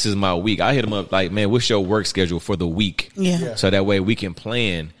day. This is my week. I hit him up like, man, what's your work schedule for the week? Yeah. So that way we can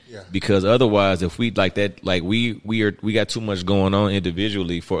plan. Yeah. Because otherwise, if we like that, like we got too much going on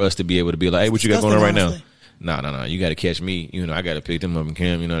individually for us to be able to be like, hey, what you got going on right now? No. You got to catch me. You know, I got to pick them up in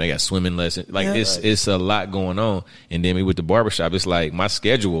camp. You know, they got swimming lessons. Like Yeah. it's a lot going on. And then me with the barbershop, it's like my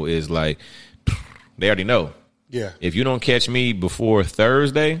schedule is like they already know. Yeah. If you don't catch me before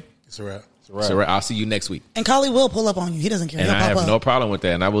Thursday, It's a wrap. so I'll see you next week. And Collie will pull up on you. He doesn't care. And He'll I pop have up. no problem with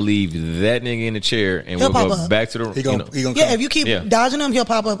that. And I will leave that nigga in the chair and He'll we'll pop go up. back to the He gonna Yeah, come. if you keep Yeah. dodging him, he'll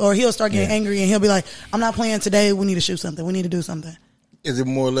pop up or he'll start getting angry and he'll be like, I'm not playing today. We need to shoot something. We need to do something. Is it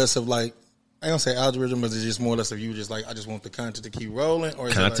more or less of like, I don't say algorithm, but is it just more or less of you just like, I just want the content to keep rolling? Or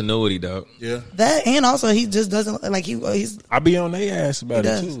is continuity, dog. it like, yeah. That and also he just doesn't like he's I be on their ass about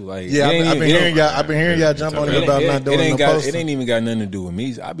He it does. too. Like, Yeah, it ain't I've been even- hearing y'all. I've been hearing y'all jump on him about not doing ain't no got, posting. it ain't even got nothing to do with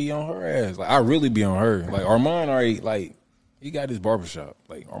me. I be on her ass. Like I really be on her. Like Armand already like he got his barbershop.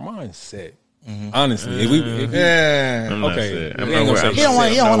 Like Armand set. Honestly, if Yeah. I'm not okay, saying- we I'm ain't not gonna worried. say He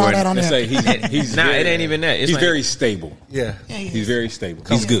don't want all that on Let's there. say he's Nah, very, it ain't even that. It's he's like- very stable. Yeah. He's very stable.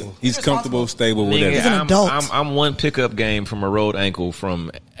 He's good. He's comfortable, stable, Nigga, whatever. He's an adult. I'm one pickup game from a rolled ankle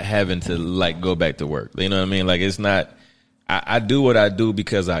from having to like go back to work. You know what I mean? Like it's not. I do what I do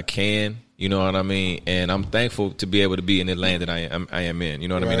because I can. You know what I mean? And I'm thankful to be able to be in the lane that I am in. You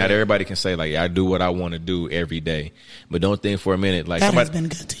know what I mean? Not everybody can say like I do what I want to do every day, but don't think for a minute like That somebody has been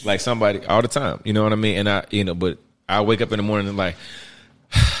good to you. like somebody all the time. You know what I mean? And but I wake up in the morning and like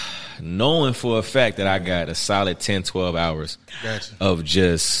knowing for a fact that I got a solid 10, 12 hours Gotcha. of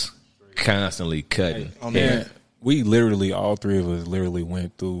just constantly cutting. Man, we literally, all three of us, literally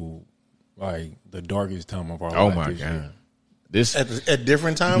went through like the darkest time of our Oh life. my this year. god! This At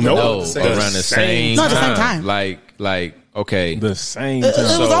different times? No. no Same- around the same No, at the same time. time. Like okay. The same It time.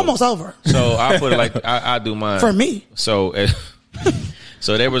 was So- almost over So I put it like I do mine for me. So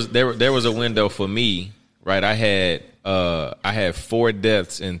so there was a window for me, right? I had 4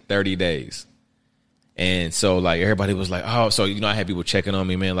 deaths in 30 days. And so like everybody was like, oh, so I had people checking on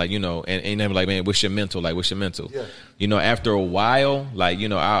me, man, like, and they were like, man, what's your mental? Like, what's your mental? Yeah. After a while, like,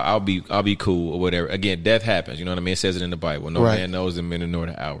 I'll be cool or whatever. Again, death happens, you know what I mean? It says it in the Bible. No Right. man knows the minute nor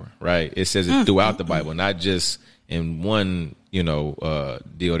the hour, right? It says it throughout the Bible, not just in one,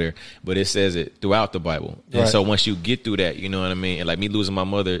 deal there, but it says it throughout the Bible. And Right. so once you get through that, you know what I mean? And like me losing my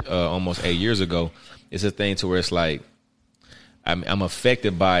mother almost 8 years ago, it's a thing to where it's like, I'm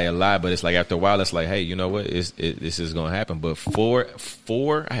affected by a lot, but it's like after a while, it's like, hey, you know what? This is gonna happen. But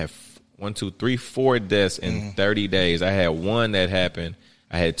I have 4 deaths in 30 days. I had 1 that happened.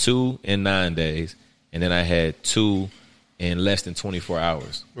 I had 2 in 9 days, and then I had 2 in less than 24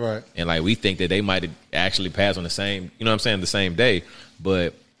 hours. Right. And like we think that they might have actually passed on the same, you know what I'm saying, the same day,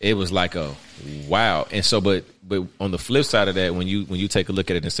 but it was like a wow. And so, but on the flip side of that, when you take a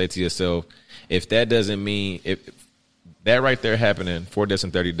look at it and say to yourself, if that doesn't mean if that right there happening, 4 deaths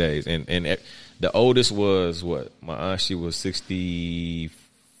in 30 days. And the oldest was what? My aunt, she was 65?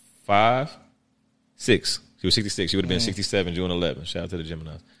 6. She was 66. She would have been 67 June 11. Shout out to the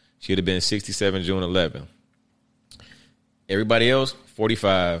Geminis. She would have been 67 June 11. Everybody else,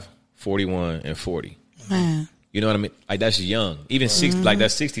 45, 41, and 40. Man. You know what I mean? Like that's young. Even 60, like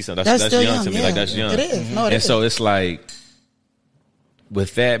that's 60 something. That's Still young to me. yeah. Like that's young. It is. No, it and is. so it's like,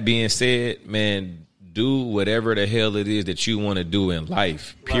 with that being said, man, do whatever the hell it is that you want to do in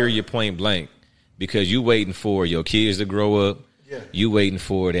life. Period, point blank. Because you waiting for your kids to grow up. Yeah. You waiting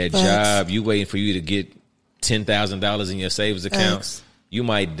for that Facts. job. You waiting for you to get $10,000 in your savings account. Facts. You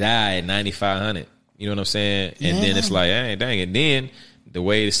might die at 9,500. You know what I'm saying? And then it's like, hey, dang. And then the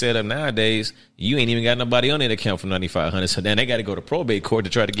way it's set up nowadays, you ain't even got nobody on that account for 9,500. So then they got to go to probate court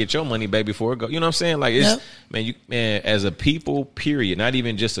to try to get your money back before it go. You know what I'm saying? Like it's man, as a people, period, not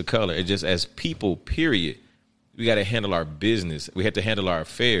even just a color, it's just as people, period. We got to handle our business. We have to handle our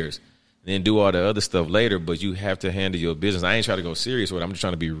affairs. And then do all the other stuff later, but you have to handle your business. I ain't trying to go serious with it. I'm just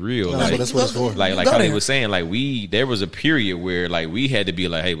trying to be real. No, like, that's what it's for. Like Go Holly there. was saying, like there was a period where like we had to be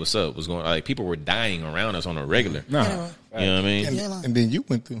like, hey, what's up? What's going on? Like people were dying around us on a regular. Nah. You know what I mean? And then you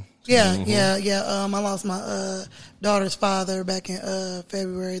went through. Yeah. I lost my daughter's father back in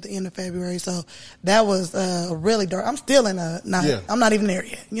February, the end of February. So that was really dark. I'm still in I'm not even there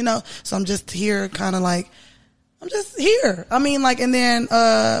yet, So I'm just here kind of like, I'm just here. I mean, like, and then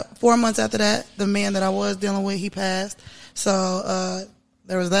 4 months after that, the man that I was dealing with, he passed. So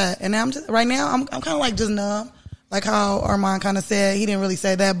there was that. And now right now, I'm kind of like just numb. Like how Armand kind of said, he didn't really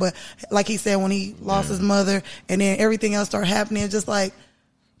say that, but like he said when he lost his mother and then everything else started happening, it's just like,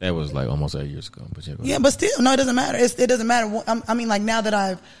 That was like almost 8 years ago. But yeah, but still, no, it doesn't matter. It doesn't matter. I mean, like now that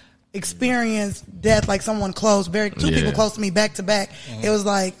I've experienced death, like someone close, two people close to me back to back, it was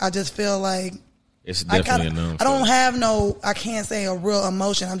like, I just feel like, it's definitely a numb. I don't have I can't say a real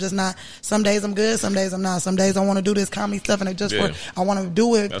emotion. I'm just not, some days I'm good, some days I'm not. Some days I want to do this comedy stuff and I want to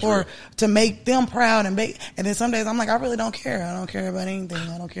do it to make them proud and then some days I'm like, I really don't care. I don't care about anything.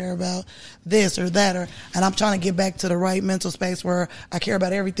 I don't care about this or that and I'm trying to get back to the right mental space where I care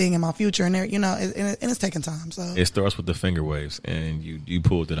about everything in my future and it's taking time. So it starts with the finger waves and you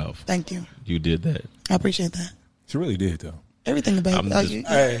pulled it off. Thank you. You did that. I appreciate that. She really did though. Everything about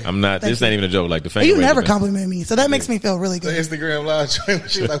I'm not. This ain't even a joke. Like the finger. You waves never are- compliment me, so that makes me feel really The good. Instagram live stream.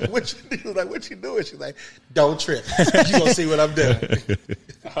 She was like, "What you do? Like, what you doing?" She's like, "Don't trip. You gonna see what I'm doing."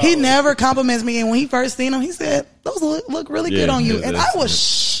 He never compliments me, and when he first seen him, he said, "Those look really good on you," and I was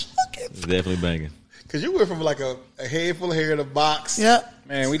shocked. It's definitely banging. Because you went from like a head full of hair in a box. Yep.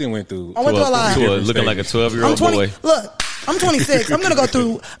 Man, we didn't went through. I went through a lot. Looking like a 12-year-old I'm 20. boy. Look, I'm 26.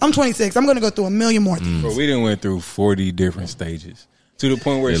 I'm 26. I'm gonna go through a million more things. Bro, we didn't went through 40 different stages. to the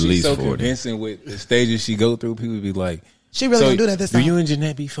point where At she's least so 40. convincing with the stages she go through. People be like, She really gonna do that this do time. you and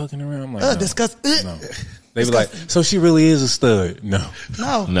Jeanette be fucking around? I'm like, no, Disgust. no. They be like, so she really is a stud. No.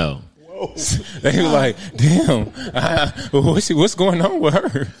 No. They be like, damn, what's going on with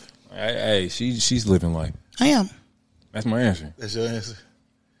her? Hey, she's living life. I am. That's my answer. That's your answer.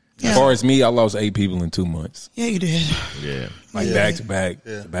 As far as me, I lost 8 people in 2 months. Yeah, you did. Yeah. Like back to back,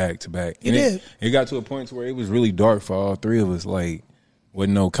 to back to back. You And did. It got to a point to where it was really dark for all 3 of us. Like,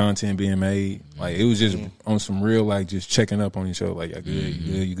 wasn't no content being made. Like, it was just on some real, like, just checking up on each other. Like, you good,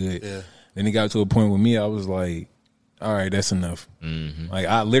 you good, you good. Yeah. Then it got to a point with me, I was like, all right, that's enough. Like,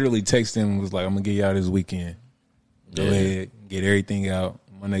 I literally texted him and was like, I'm going to get y'all this weekend. Go ahead, get everything out.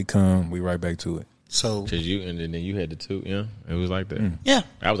 When they come, we right back to it. So, Cause you and then you had the 2, yeah. It was like that. Yeah.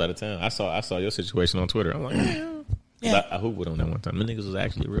 I was out of town. I saw your situation on Twitter. I'm like, Yeah. I hooped with on that one time. The niggas was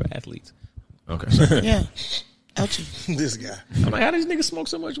actually real athletes. Okay. So, Yeah. Ouchie. this guy. I'm like, how these niggas smoke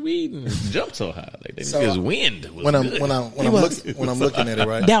so much weed and jump so high? Like they niggas wind. Was When I'm good. when I'm looking at it,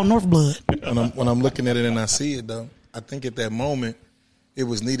 right? Down North Blood. When I'm looking at it and I see it though, I think at that moment it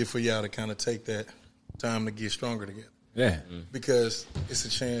was needed for y'all to kind of take that time to get stronger together. Yeah. Because it's a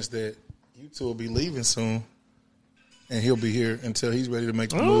chance that you two will be leaving soon, and he'll be here until he's ready to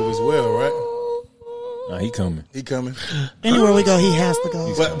make the move as well, right? Nah, he coming. He coming. Anywhere we go, he has to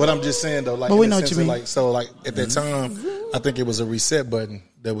go. But I'm just saying though, like, But in we the know what sense you of, mean. like, so like at that time, I think it was a reset button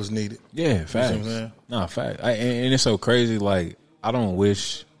that was needed. Yeah, facts. what I'm saying? Nah, fact. And it's so crazy. Like, I don't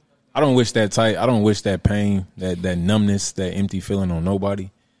wish that pain, that numbness, that empty feeling on nobody.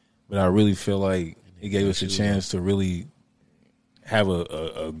 But I really feel like it gave us a chance to really have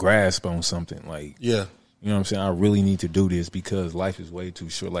a grasp on something. Like, Yeah. you know what I'm saying? I really need to do this because life is way too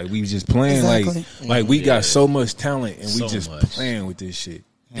short. Like, we just playing Exactly. like we got so much talent and we So just much. playing with this shit.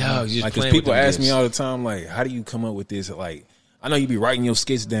 Yo, you just Like, playing because with people them ask me gifts. all the time, like, how do you come up with this? Like, I know you be writing your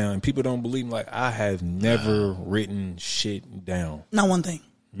skits down and people don't believe me. Like, I have never written shit down. Not one thing.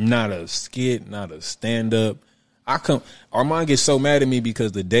 Not a skit, not a stand up. Armand gets so mad at me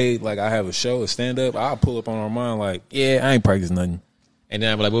because the day like I have a show, a stand up, I'll pull up on Armand like, yeah, I ain't practiced nothing. And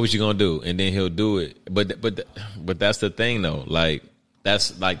then I'm like, what was you gonna do? And then he'll do it. But that's the thing though. Like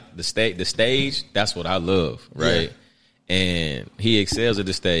that's like the stage. That's what I love, right? Yeah. And he excels at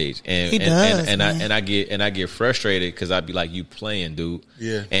the stage. And He does, and man. I get frustrated because I'd be like, you playing, dude.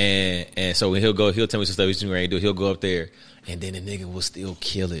 Yeah. And so when he'll tell me some stuff he's ready to do. He'll go up there, and then the nigga will still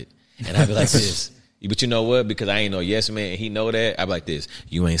kill it. And I'd be like this. But you know what? Because I ain't no yes man, and he know that. I'm like this.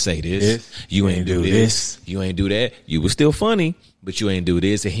 You ain't say this. You ain't do this. You ain't do that. You was still funny, but you ain't do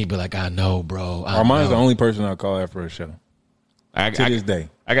this. And he'd be like, I know, bro. Armand's the only person I call after a show. To this day.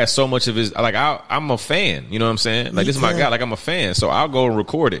 I got so much of his. Like I'm a fan. You know what I'm saying? Like this is my guy. Like I'm a fan. So I'll go and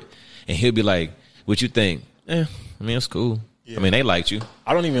record it, and he'll be like, "What you think?" I mean, it's cool. Yeah. I mean, they liked you.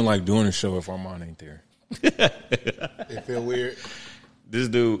 I don't even like doing a show if Armand ain't there. It feel weird. This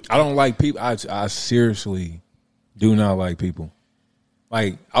dude, I don't like people. I seriously do not like people.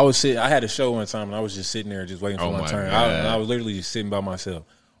 Like I had a show one time and I was just sitting there just waiting for my turn. I was literally just sitting by myself.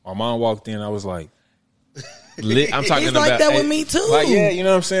 Armand walked in. I was like, I'm talking He's about like that with me too. like, yeah, you know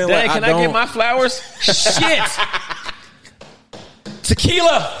what I'm saying? Dang, like, can I get my flowers? Shit,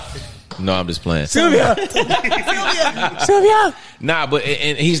 tequila. No, I'm just playing. Sylvia. Nah, but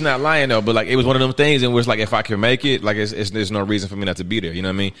and he's not lying though. But like it was one of them things in which like if I can make it, like there's no reason for me not to be there. You know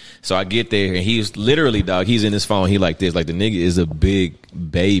what I mean? So I get there and he's literally, dog. He's in his phone. He like this. Like the nigga is a big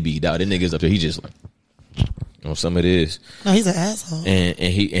baby, dog. The nigga's up there. He just like, you know, some of it is. No, he's an asshole. And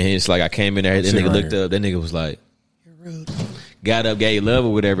it's like I came in there. That nigga looked up. That nigga was like, You're rude. got up, gave love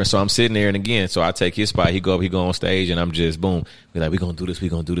or whatever. So I'm sitting there, and again, so I take his spot. He go on stage, and I'm just boom. We're like, we gonna do this. I'm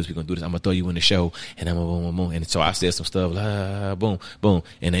gonna throw you in the show, and I'm gonna boom, boom, boom. And so I said some stuff, boom, boom,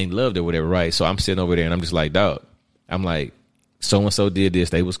 and they loved it or whatever, right? So I'm sitting over there, and I'm just like, dog. I'm like, so and so did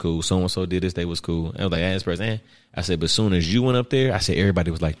this, they was cool. So and so did this, they was cool. And I was like, this person. I said, but as soon as you went up there, I said everybody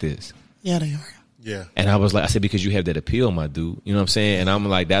was like this. Yeah, they are. Yeah. And I was like, I said, because you have that appeal, my dude. You know what I'm saying? And I'm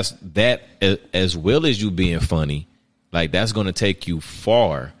like, that's that as well as you being funny. Like that's gonna take you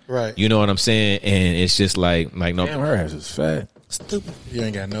far, Right. You know what I'm saying? And it's just like no. Damn, her ass is fat. Stupid. You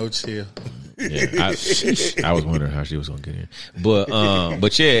ain't got no chill. Yeah, I was wondering how she was gonna get in, but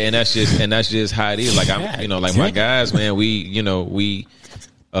yeah, and that's just how it is. Like I'm, like my guys, man. We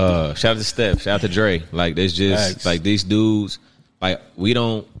shout out to Steph, shout out to Dre. Like there's just Thanks. like these dudes. Like we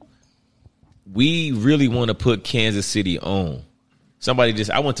really want to put Kansas City on.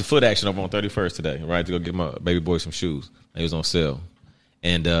 I went to Foot Action over on 31st today, right, to go get my baby boy some shoes. They was on sale,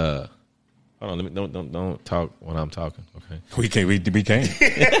 and hold on, don't talk when I'm talking, okay? We can't.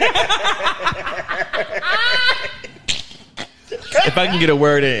 if I can get a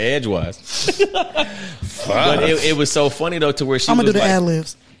word in edgewise. But it was so funny though to where she I'm gonna was do the like, ad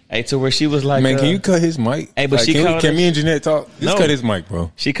libs. hey, to where she was like, Man, can you cut his mic? Hey, but Like, she can called us- me and Jeanette talk? Just No. cut his mic,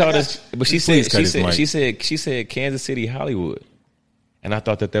 bro. She called us, but she Please said cut his mic. she said Kansas City, Hollywood, and I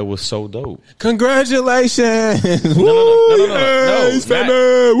thought that was so dope. Congratulations! No, he's not-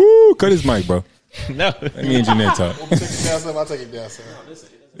 famous. Woo! Cut his mic, bro. No, Let me and Jeanette talk. Take it down, son. I'll take it down, son.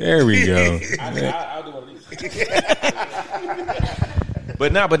 There we go. I'll do one of these.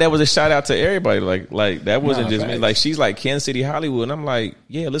 But that was a shout out to everybody. Like that wasn't just me. facts. Like she's like Kansas City, Hollywood, and I'm like,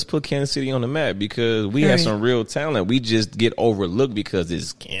 yeah, let's put Kansas City on the map because we have some real talent. We just get overlooked because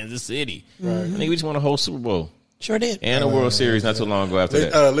it's Kansas City. Right. I think we just won a whole Super Bowl Sure did. and a World Series not too long ago after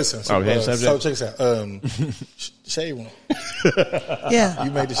that. Listen. Oh, okay, subject? So check this out. Shade room. Yeah,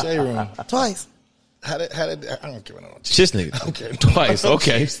 You made the shade room. twice. How did I don't care about no This nigga Okay. twice.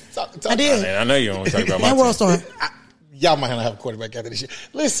 Okay, I did. Man, I know you don't want to talk about my And World team. Star. Y'all might not have a quarterback after this shit.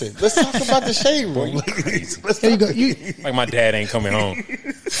 Listen, let's talk about the shade room. There you go. You Like my dad ain't coming home.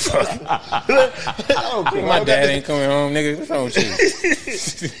 I don't care. My dad ain't coming home, nigga. What's wrong with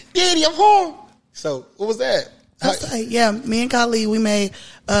you? Daddy, I'm home. So what was that? That's like, yeah, me and Khalid, we made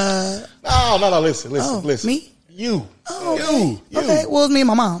No. Listen. me? You. Oh, You. okay. Well, it's me and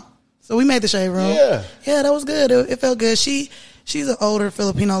my mom. So we made the shade room. Yeah. Yeah, that was good. It felt good. She's an older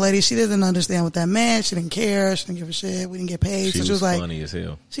Filipino lady. She doesn't understand what that meant. She didn't care. She didn't give a shit. We didn't get paid. So she was like, funny as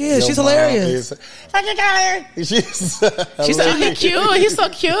hell. she is. Your She's mom hilarious. She's so cute. He's so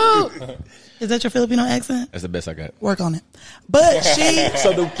cute. Is that your Filipino accent? That's the best I got. Work on it. But she,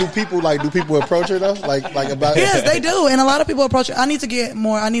 So do people approach her though? Like about yes, they do. And a lot of people approach her. I need to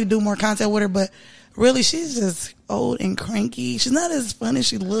do more content with her, but really she's just old and cranky. She's not as fun as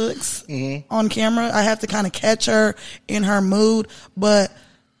she looks on camera. I have to kind of catch her in her mood, but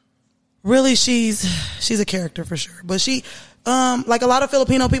really she's a character for sure. But she, like a lot of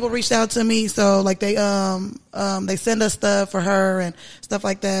Filipino people reached out to me. So like they send us stuff for her and stuff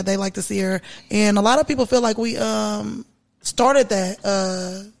like that. They like to see her. And a lot of people feel like we, started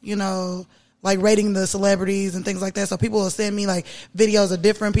that, like rating the celebrities and things like that. So people will send me like videos of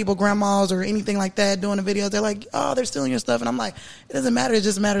different people, grandmas or anything like that doing the videos. They're like, oh, they're stealing your stuff. And I'm like, it doesn't matter. It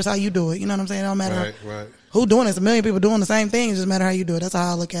just matters how you do it. You know what I'm saying? It don't matter right. who doing it. It's a million people doing the same thing. It just matter how you do it. That's how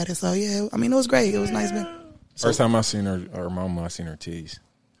I look at it. So yeah, I mean, it was great. It was nice. First time I seen her mama, I seen her tease.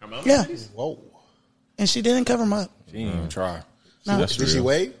 Yeah. Whoa. And she didn't cover them up. She didn't even try. No. Did she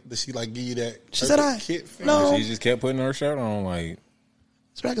wave? Did she like give you that? She said I. kid thing? No. She just kept putting her shirt on like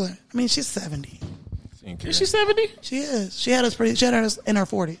It's regular. I mean, she's 70. she didn't care. Is she 70? She is. She had us in her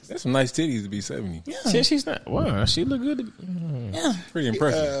 40s. That's some nice titties to be 70. Yeah. Yeah, she's not. Wow, she look good. Yeah. Pretty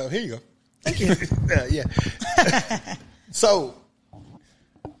impressive. Here you go. Thank you. Yeah. So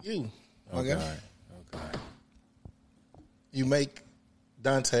you, Oh okay, God. Oh God. you make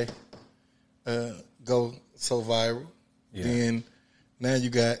Dante go so viral. Yeah. Then now you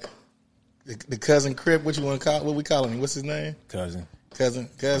got the cousin Crip. What you want to call? What we calling him? What's his name? Cousin. Cousin.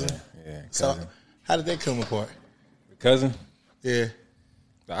 Yeah. So Cousin. how did that come apart? Cousin. Yeah.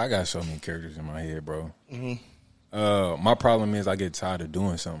 I got so many characters in my head, bro. My problem is I get tired of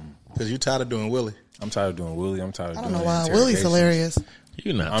doing something. Because you tired of doing Willie. I'm tired of doing Willie. I'm tired of I doing don't know why. interrogations. Willie's hilarious.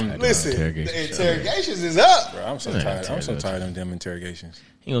 You're not. I'm- tired of Listen, interrogation. the interrogations is up. Bro, I'm so Yeah, tired. I'm so tired. tired of them interrogations.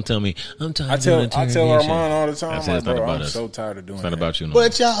 He gonna tell me I'm tired. I of tell doing Armand interrogation. all the time. I I'm said like, it's not bro, about I'm us. so tired of doing It's not that. about you. No more.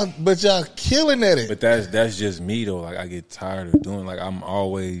 But y'all killing at it. But that's just me though. Like I get tired of doing. Like I'm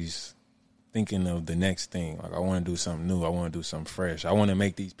always thinking of the next thing. Like I want to do something new. I want to do something fresh. I want to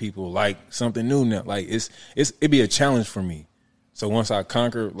make these people like something new now. Like it'd be a challenge for me. So once I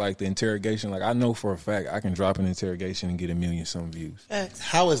conquer like the interrogation, like I know for a fact I can drop an interrogation and get 1 million some views.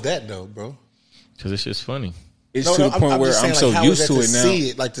 How is that though, bro? Because it's just funny. It's to the point where just I'm saying, so how is used that to it now. See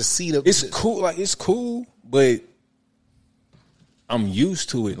it, like to see the. It's cool. Like it's cool, but I'm used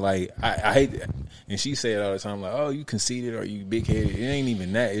to it. Like I hate that. And she said all the time, like, "Oh, you conceited or you big headed." It ain't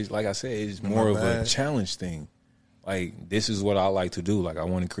even that. It's like I said, it's more of a challenge thing. Like this is what I like to do. Like I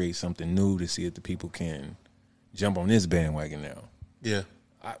want to create something new to see if the people can jump on this bandwagon now. Yeah.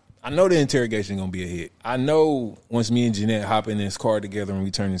 I know the interrogation gonna be a hit. I know once me and Jeanette hop in this car together and we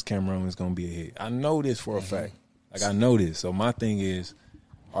turn this camera on, it's gonna be a hit. I know this for a fact. Like I know this. So my thing is,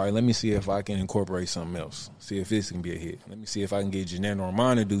 all right, let me see if I can incorporate something else. See if this can be a hit. Let me see if I can get Jeanette and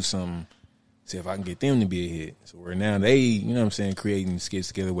Armand to do something. See if I can get them to be a hit. So where now they, you know what I'm saying, creating skits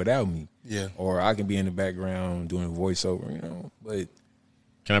together without me. Yeah. Or I can be in the background doing a voiceover, you know. But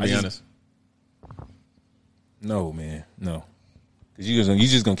Can I be just- honest? no, man, no. Because you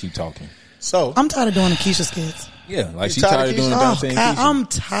just gonna keep talking. So I'm tired of doing the Keisha skits. Yeah, like You she tired tired of of doing Keisha? the damn Oh, thing. God, Keisha. I'm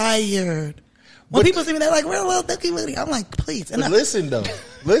tired. When people see me, they're like, "We're a little dookie booty." I'm like, "Please, But enough, listen though,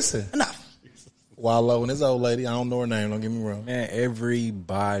 listen. enough." Wallow and this old lady, I don't know her name. Don't get me wrong. Man,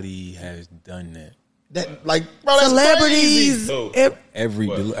 everybody has done that. That like, bro, that's Celebrities, crazy. Every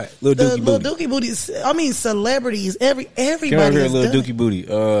little the dookie little booty. dookie booties. I mean, celebrities. Everybody. Come over here, has little done dookie it.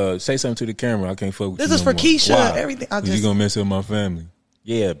 booty. Say something to the camera. I can't fuck with This you. is no for more. Keisha. Why? Everything. I 'Cause just you gonna mess up my family.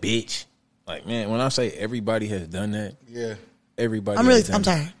 Yeah, bitch. Like, man, when I say everybody has done that, Yeah. everybody. I'm has done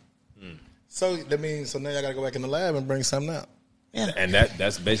tired. So that means so now I gotta go back in the lab and bring something out. Yeah. that. And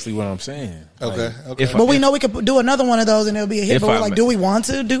that's basically what I'm saying. Okay. Like, Okay. If But we know we could do another one of those and it'll be a hit. If But we're I like, may- do we want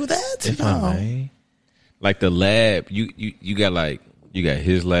to do that? If No. I may, like the lab, you got like you got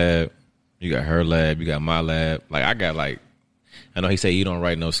his lab, you got her lab, you got my lab. Like I got like, I know he said you don't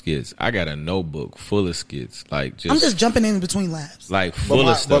write no skits. I got a notebook full of skits, like I'm just jumping in between labs. like full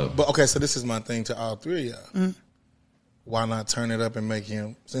of stuff. But okay, so this is my thing to all three of y'all. Why not turn it up and make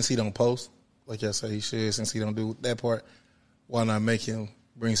him, since he don't post like y'all say he should, since he don't do that part, why not make him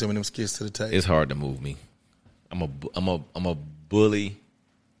bring some of them skits to the table? It's hard to move me. I'm a bully,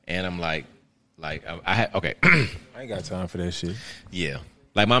 and I'm like I have okay. I ain't got time for that shit. Yeah.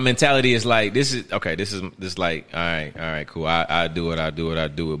 Like my mentality is like this is like all right, cool. I do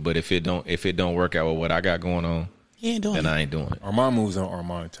it. But if it don't work out with what I got going on, He ain't doing then it. I ain't doing it. Armand moves on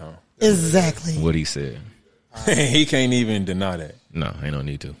Armand time. Exactly. What he said. He can't even deny that. No, ain't no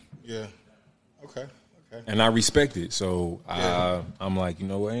need to. Yeah. Okay. And I respect it. So I'm like, you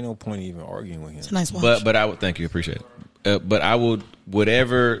know what? Ain't no point even arguing with him. It's a nice watch. But I would thank you, appreciate it. But I would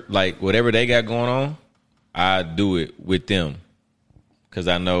whatever they got going on, I do it with them because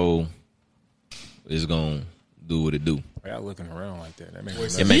I know it's gonna do what it do. Y'all looking around like that. That makes It me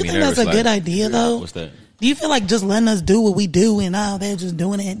do nervous. make you me think that's a nervous, good like, idea though? What's that? Do you feel like just letting us do what we do and now they're just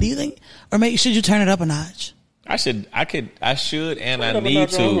doing it? Do you think, or maybe should you turn it up a notch? I should, and Turn I it up a need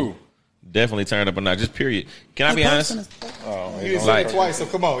notch on to who? definitely turn it up a notch. Just period. Can I be honest? You didn't say Like- it twice, so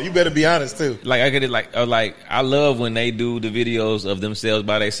come on. You better be honest too. Like I could like I love when they do the videos of themselves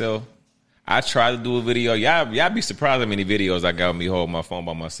by themselves. I try to do a video. Y'all be surprised how many videos I got with me holding my phone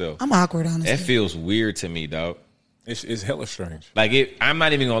by myself. I'm awkward, honestly. That feels weird to me, dog. It's hella strange. Like I'm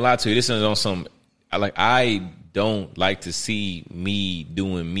not even gonna lie to you. This is on some. I don't like to see me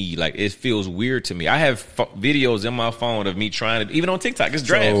doing me. Like it feels weird to me. I have videos in my phone of me trying to, even on TikTok. It's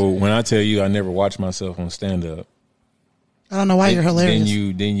drafts. So when I tell you I never watch myself on stand up, I don't know why you're hilarious.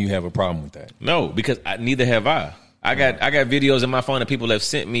 then you have a problem with that. No, because neither have I. I got videos in my phone that people have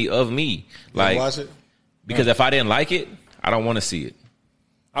sent me of me. Like Watch it. because if I didn't like it, I don't want to see it.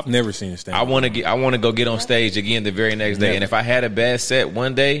 I've never seen a stand I up. want to go get on stage again the very next day. Never. And if I had a bad set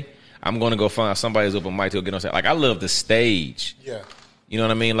one day, I'm going to go find somebody who's open mic to get on stage. Like I love the stage. Yeah. You know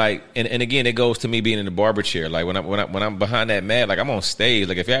what I mean? Like, and again, it goes to me being in the barber chair. Like when I'm behind that mat, like I'm on stage.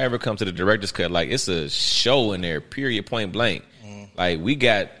 Like if y'all ever come to the director's cut, like it's a show in there. Period. Point blank. Like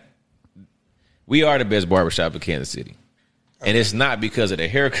we are the best barbershop in Kansas City, and it's not because of the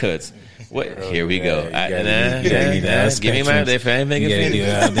haircuts. What? Here we go. Give me my. They ain't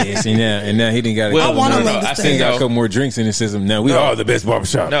making And now he didn't got. I wanna love the I stage. He said got a no. couple more drinks in his system. Now we are the best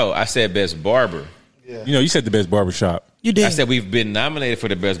barbershop. No, I said best barber. You know, you said the best barbershop. You did. I said we've been nominated for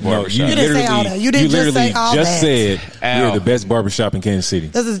the best No, barbershop. you didn't say literally, all that. You didn't just literally say all just that. said Ow. we're the best barbershop in Kansas City.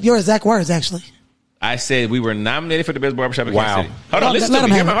 This is your exact words, actually. I said we were nominated for the best barbershop in Wow. Kansas City. Hold on, listen let to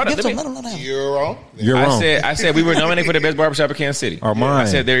him me. have Hold it. on, Give let him, me- let him have it. You're wrong. You're wrong. I said we were nominated for the best barbershop in Kansas City. Armand. I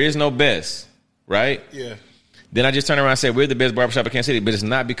said there is no best, right? Yeah. Then I just turned around and said we're the best barbershop in Kansas City, but it's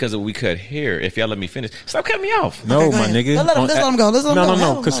not because of we cut hair. If y'all let me finish, stop cutting me off. No, Okay, go my ahead. nigga. Let's let him go. Let's let him go.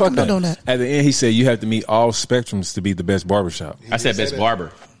 No, because fuck I'm not doing that. that. At the end, he said you have to meet all spectrums to be the best barbershop. I said say best that.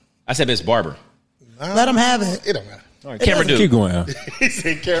 barber. I said best barber. Let him have it. It don't matter. Camera dude. Keep going, Al. He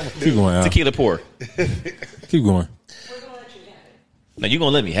said camera. Keep going, Al. Tequila pour. Keep going. Now you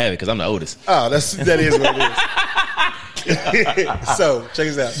gonna let me have it because I'm the oldest. Oh, that is what it is. So check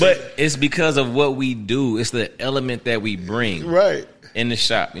this out. But it's because of what we do. It's the element that we bring right. in the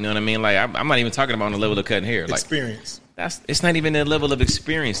shop. You know what I mean? Like I'm not even talking about on the level of cutting hair. Like Experience. it's not even the level of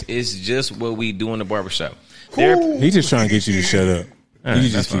experience. It's just what we do in the barbershop. He just trying to get you to shut up. You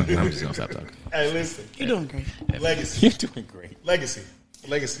just keep I'm just gonna stop talking. Hey, listen. You're doing great. Legacy. You're doing great. Legacy.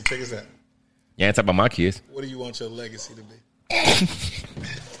 Legacy. Check this out. Yeah, I ain't talking about my kids. What do you want your legacy to be?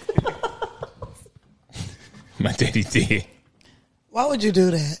 My daddy did. Why would you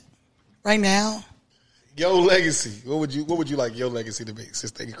do that? Right now? Your legacy. What would you like your legacy to be?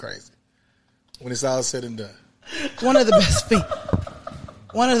 Since they get crazy. When it's all said and done. One of the best feet.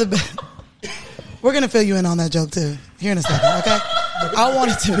 One of the best. We're going to fill you in on that joke, too, here in a second, okay? I want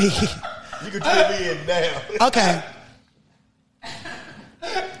it to be. You can fill me in now. Okay.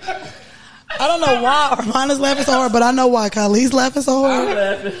 I don't know why Armana's laughing so hard, but I know why Khalid's laughing so hard. I'm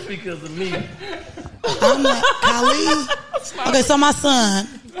laughing because of me. I'm not Khalid. Okay, so my son,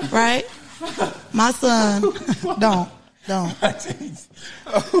 right? My son, don't.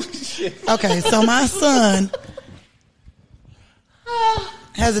 Oh shit. Okay, so my son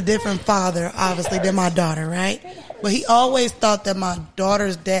has a different father, obviously, than my daughter, right? But he always thought that my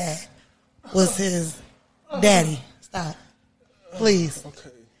daughter's dad was his daddy. Stop. Please. Okay.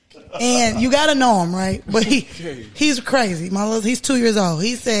 And you got to know him, right? But he's crazy. He's 2 years old.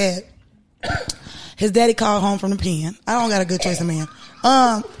 He said his daddy called home from the pen. I don't got a good choice of man.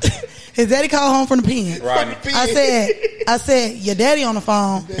 His daddy called home from the pen. Rodney. I said, your daddy on the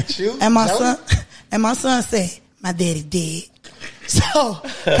phone. That you? And my Joey? son said, my daddy dead. So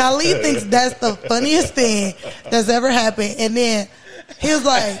Khalid thinks that's the funniest thing that's ever happened. And then he was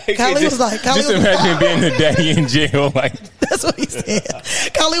like, Just imagine being the daddy in jail. Like, that's what he said.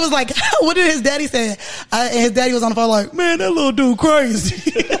 Khalid was like, what did his daddy say? And his daddy was on the phone like, man, that little dude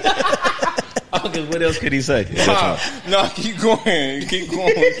crazy. Because what else could he say? no, keep going.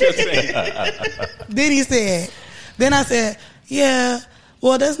 Just say. Then I said, yeah,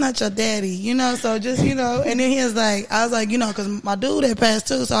 well, that's not your daddy, you know, so just, you know, and then he was like, I was like, you know, because my dude had passed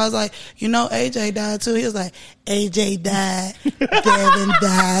too, so I was like, you know, AJ died too. He was like, AJ died, Devin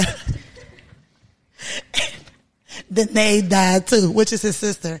died, Danae died too, which is his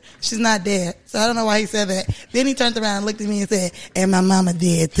sister. She's not dead, so I don't know why he said that. Then he turned around and looked at me and said, and my mama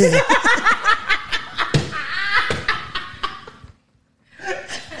dead too.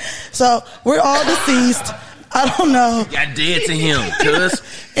 So we're all deceased. I don't know. Y'all dead to him, cuz.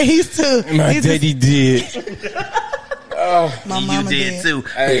 And he's too. My daddy did. My You mama did too.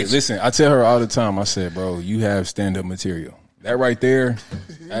 Hey, listen, I tell her all the time, I said, bro, you have stand-up material. That right there,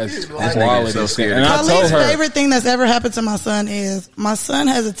 that's quality. so scared. And I told Khalid's her, favorite thing that's ever happened to my son is my son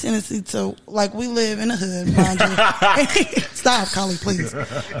has a tendency to, like, we live in a hood, mind you. Stop, Khalid, please.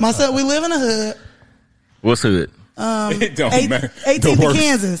 My son, we live in a hood. What's hood? it don't matter. 18th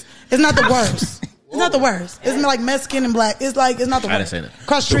Kansas. It's not the worst. It's not the worst. It's like Mexican and black. It's not the worst. I didn't say that.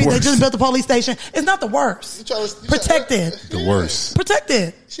 Cross the street, they just built the police station. It's not the worst. Protected. The worst.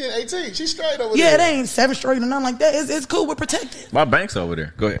 Protected. She ain't 18. She's straight over Yeah, there. it ain't 7th Street or nothing like that. It's cool. We're protected. My bank's over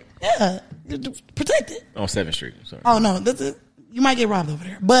there. Go ahead. Yeah. Protected. On 7th Street. Sorry. Oh, no. You might get robbed over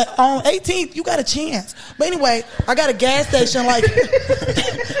there. But on 18th, you got a chance. But anyway, I got a gas station like...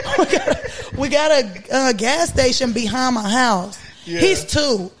 we got a gas station behind my house. Yeah. He's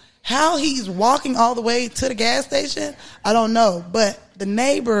 2. How he's walking all the way to the gas station, I don't know. But the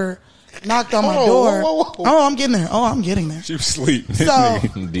neighbor knocked on my door. Whoa. Oh, I'm getting there. She was asleep. So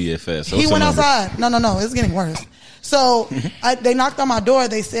DFS. he went outside. No. It's getting worse. So they knocked on my door.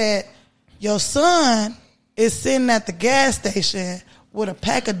 They said, your son is sitting at the gas station with a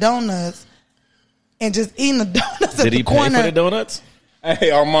pack of donuts and just eating the donuts at Did the he corner. pay for the donuts? Hey,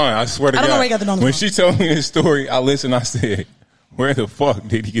 Armand, I swear to God. I don't know where he got the donuts When from. she told me this story, I listened, I said, where the fuck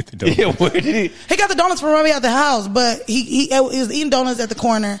did he get the donuts? Yeah, where did he? He got the donuts from right at the house, but he was eating donuts at the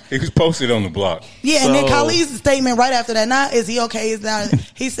corner. He was posted on the block. Yeah, and then Khalid's statement right after that, now, is he okay? Is that,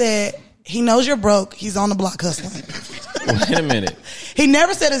 he said, he knows you're broke. He's on the block hustling. Wait a minute. He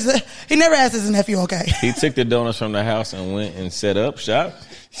never asked his nephew okay. He took the donuts from the house and went and set up shop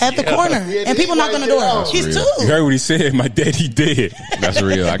At the corner. And people knocked on the door. He's real. 2. You heard what he said? My daddy dead. That's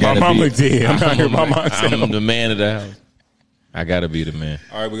real. I My gotta mama be. dead. I'm not here by myself. I'm the man of the house. I gotta be the man.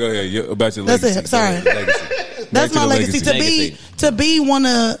 All right, we go ahead. About your That's legacy. it. Sorry. Legacy. That's Back my to the legacy. To be one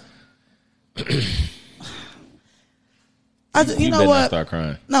of... you know better what? not start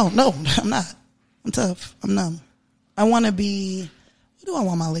crying. No, I'm not. I'm tough. I'm numb. I want to be... What do I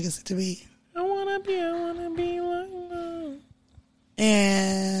want my legacy to be? I wanna be like mom.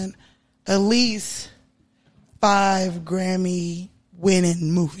 And at least 5 Grammy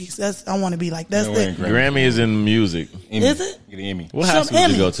winning movies. I want to be like, that's it. Grammy is in music. Emmy. Is it? Get an Emmy. What house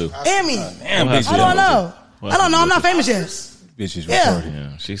did you go to? Emmy. Damn, What bitch. house I don't know. What I don't know. house I'm not famous yet. Bitch is Yeah. retarded.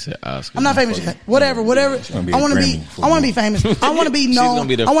 Yeah, she said Oscar. I'm not famous yet. Whatever. gonna be a I want to be. Grammy for I want to me. be famous. I want to be She's known. gonna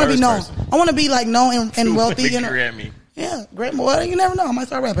be the I want to be known. first person. I want to be like known and wealthy. The And Grammy. yeah, great. Well, you never know. I might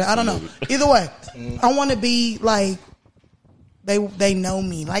start rapping. I don't know. Either way, I want to be like they know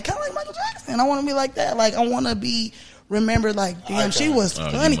me, like kind of like Michael Jackson. I want to be like that. Like I want to be remembered. Like damn, she was Oh,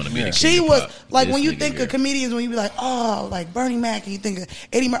 you funny. wanna be the She king of was pop. like This when you nigga think here. of comedians, when you be like, oh, like Bernie Mac, and you think of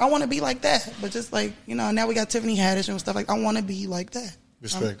Eddie Murphy. I want to be like that, but just like now we got Tiffany Haddish and stuff like. I want to be like that.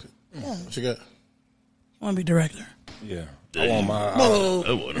 Respect it. Yeah, What you got? I want to be director. Yeah. I want my... I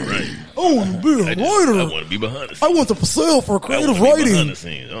want to write. I want to be a writer. I want to be behind the scenes. I went to Paseo for creative I wanna be behind writing. the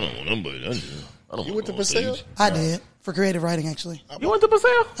scenes. I don't want nobody. I don't You wanna went to go on Paseo? stage. I did. For creative writing, actually. You went to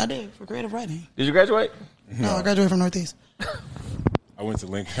Paseo? I did, for creative writing. Did you graduate? No, I graduated from Northeast. I went to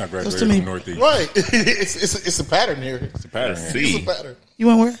Lincoln. I Those graduated to me. from Northeast. Right. it's a pattern here. It's a pattern. See. It's a pattern. You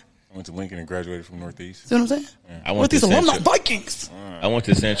went where? I went to Lincoln and graduated from Northeast. See what I'm saying? I went to Northeast alumni Central. Vikings. I went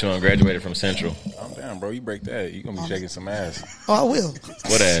to Central and graduated from Central. Calm down, bro. You break that, you gonna be shaking some ass. Oh, I will.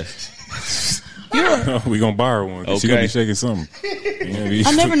 What ass? We gonna borrow one. Okay. She gonna be shaking something. You know,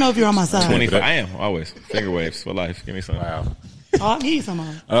 I never know if you're on my side. 25. I am always finger waves for life. Give me some. Wow. Oh, I'll give you some of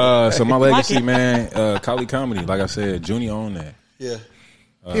them. So my legacy, Like it. man, Kali Comedy. Like I said, Junie owned that. Yeah.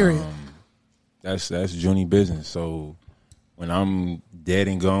 Period. That's Junie business. So when I'm dead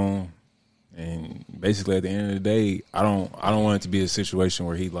and gone, and basically at the end of the day, I don't want it to be a situation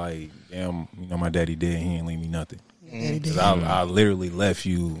where he like, damn, you know, my daddy dead, he ain't leave me nothing. Cause I literally left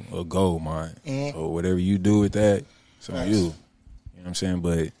you a gold mine. So whatever you do with that, it's on you. You know what I'm saying?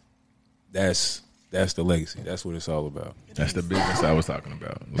 But that's the legacy. That's what it's all about. That's the business I was talking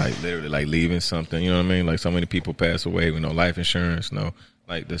about. Like literally, like leaving something. You know what I mean? Like so many people pass away with no life insurance. No,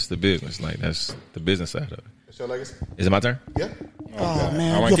 like that's the business. Like that's the business side of it. That's your legacy? Is it my turn? Yeah. Oh,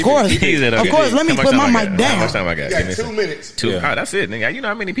 man. I wanna Of keep course. it- keep it- Of course. Let me How much put time my I got? mic How much down. time I got? You Give me got some. 2 minutes. Two. Yeah. All right, that's it, nigga. You know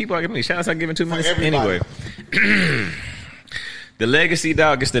how many people I give me shout outs I giving 2 minutes everybody. anyway. The legacy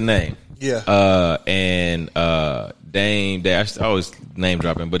dog gets the name. Yeah. And Dame Dash, I always name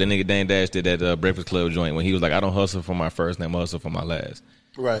dropping, but the nigga Dame Dash did that Breakfast Club joint when he was like, I don't hustle for my first name, I hustle for my last.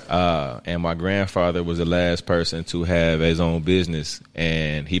 Right. And my grandfather was the last person to have his own business,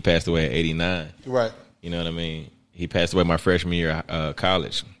 and he passed away at 89. Right. You know what I mean? He passed away my freshman year of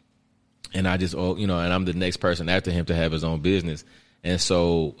college. And I just, and I'm the next person after him to have his own business. And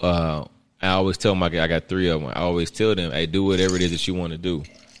so I always tell my guy, I got 3 of them. I always tell them, hey, do whatever it is that you want to do.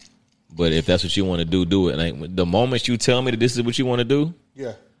 But if that's what you want to do, do it. And the moment you tell me that this is what you want to do,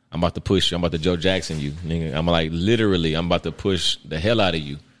 Yeah. I'm about to push you. I'm about to Joe Jackson you, nigga. I'm like, literally, I'm about to push the hell out of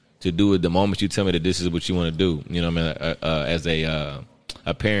you to do it the moment you tell me that this is what you want to do. You know what I mean? As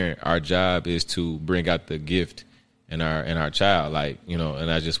a parent, our job is to bring out the gift in our child, like, you know, and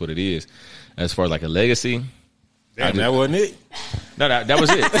that's just what it is. As far as like a legacy, Damn, that wasn't it. no, that was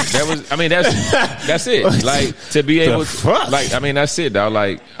it. That was, I mean, that's it. Like to be able to, like, I mean, that's it, dog.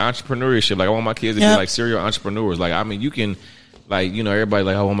 Like entrepreneurship. Like I want my kids to be like serial entrepreneurs. Like, I mean, you can, like, you know, everybody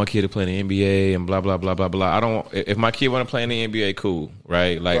like, I want my kid to play in the NBA and blah blah blah blah blah. I don't. If my kid want to play in the NBA, cool,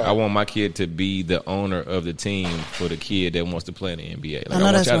 right? Like, I want my kid to be the owner of the team for the kid that wants to play in the NBA. Like, I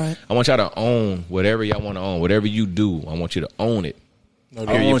know that's right. I want y'all to own whatever y'all want to own. Whatever you do, I want you to own it. I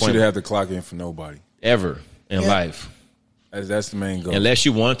don't want you to have to clock in for nobody ever in life. That's the main goal. Unless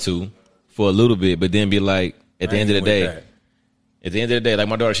you want to for a little bit, but then be like, at the end of the day, like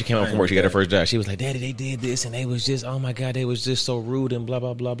my daughter, she came home from work, she got her first job. She was like, Daddy, they did this, and they was just, oh my God, they was just so rude and blah,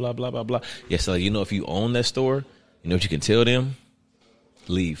 blah, blah, blah, blah, blah, blah. Yeah, so you know, if you own that store, you know what you can tell them?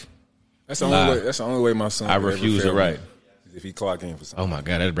 Leave. That's the only way. That's the only way my son. I refuse to write. If he clock in for somebody. Oh my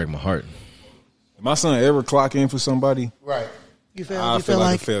God, that'd break my heart. If my son ever clock in for somebody, Right. I feel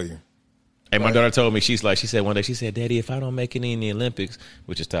like a failure. Hey, my daughter told me, she said one day, she said, Daddy, if I don't make it in the Olympics,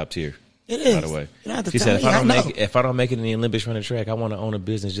 which is top tier, It is. by the way. You don't have to She tell said, me. I know. if I don't make it in the Olympics running track, I want to own a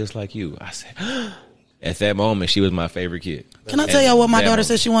business just like you. I said, at that moment, she was my favorite kid. Can I tell y'all what my daughter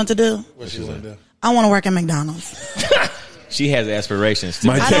said she wanted to do? What she want to do? I want to work at McDonald's. She has aspirations.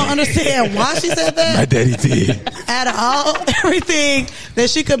 I don't understand why she said that. My daddy did. Out of everything that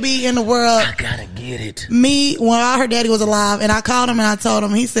she could be in the world, I gotta get it. me, when her daddy was alive, and I called him and I told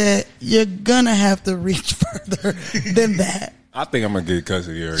him, he said, you're gonna have to reach further than that. I think I'm gonna get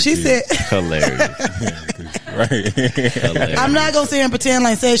custody of her. She kid. said, Hilarious. right. Hilarious. I'm not gonna sit here and pretend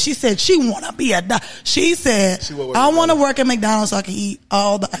like said. She said she want to be a doctor. She said, I want to work at McDonald's so I can eat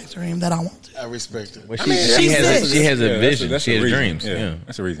all the ice cream that I want to. I respect it. Well, she has a vision. That's She a has reason. dreams. Yeah.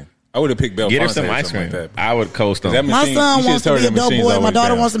 That's a reason. I would have picked Belfonte. Get her some or ice something cream. Like that. I would coast on. That My machine- son you wants should've to be a told her dope machine's boy. My always daughter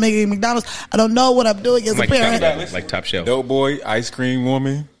down. wants to make it at McDonald's. I don't know what I'm doing as a parent. Like top shelf. Dope boy, ice cream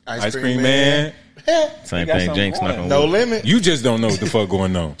woman, ice cream man. Same got thing. something Jinx, going. knock on No wood. limit. You just don't know what the fuck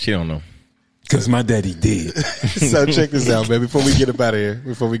going on. She don't know. Because my daddy did. So check this out, man. Before we get up out of here,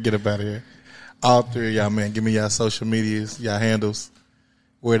 all 3 of y'all, man, give me y'all social medias, y'all handles,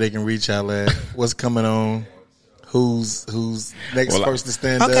 where they can reach y'all at, what's coming on, who's next Well, person to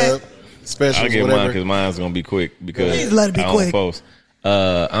stand Okay. up, specials, I'll get mine whatever. because mine's gonna be quick because Please let it be I don't quick. post.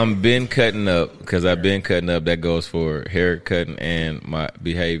 I'm been cutting up because I've been cutting up. That goes for hair cutting and my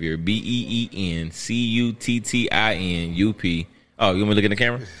behavior. BEENCUTTINUP. Oh, you want me to look in the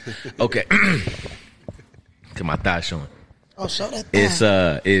camera? Okay. Cause my thigh's showing. Oh, show that. It's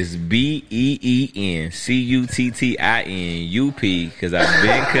BEENCUTTINUP because I've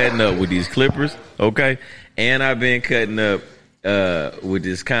been cutting up with these clippers. Okay. And I've been cutting up with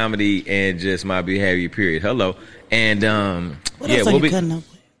this comedy and just my behavior, period. Hello. And What else are you cutting up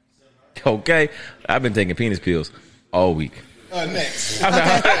with? Okay. I've been taking penis pills all week. Next.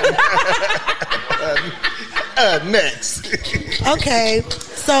 Okay. Next. Okay,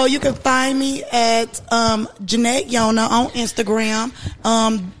 so you can find me at Jeanette Yona on Instagram,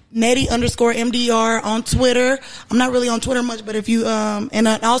 Nettie_MDR on Twitter. I'm not really on Twitter much, but if you and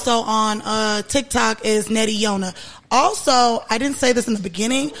also on TikTok is Nettie Yona. Also, I didn't say this in the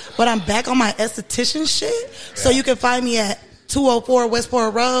beginning, but I'm back on my esthetician shit. So you can find me at 204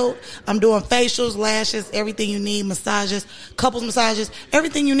 Westport Road. I'm doing facials, lashes, everything you need, massages, couples massages,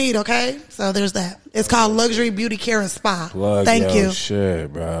 everything you need, okay? So there's that. It's called Luxury Beauty Care and Spa. Thank you.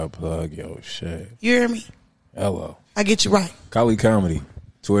 Shit, bro. Plug your shit. You hear me? Hello. I get you right. Kali Comedy.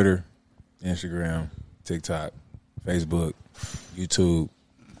 Twitter, Instagram, TikTok, Facebook, YouTube.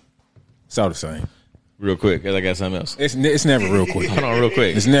 It's all the same. Real quick, because I got something else. It's never real quick. Hold on, real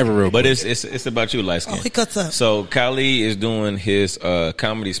quick. It's never real quick. But it's about you, light skin. Oh, he cuts up. So Kali is doing his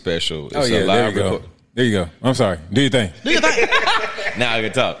comedy special. It's Yeah, a there live you go. There you go. I'm sorry. Do your thing. Now I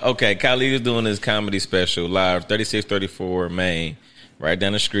can talk. Okay, Kali is doing his comedy special live, 3634 Main, right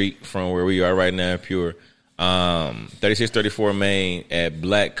down the street from where we are right now in Pure. 3634 Main at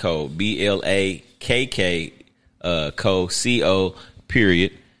Black Co. BLAKK Co.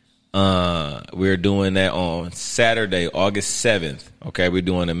 period. We're doing that on Saturday, August 7th. Okay, we're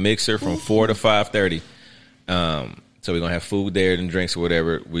doing a mixer from 4 to 5:30. So we're gonna have food there and drinks or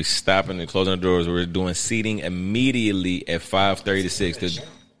whatever. We stopping and closing the doors. We're doing seating immediately at 5:30 to 6.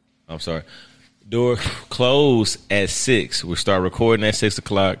 I'm sorry. Door close at 6. We start recording at 6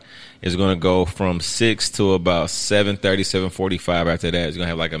 o'clock. It's gonna go from 6 to about 7:30, 7:45. After that, it's gonna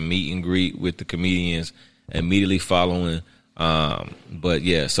have like a meet and greet with the comedians immediately following. But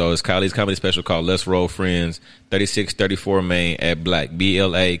yeah, so it's Kali's comedy special called Let's Roll Friends, 3634 Main at Black,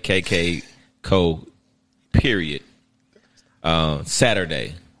 BLAKK Co. period.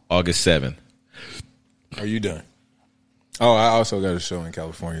 Saturday, August 7th. Are you done? Oh, I also got a show in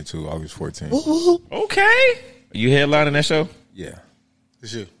California too, August 14th. Okay. You headlining that show? Yeah.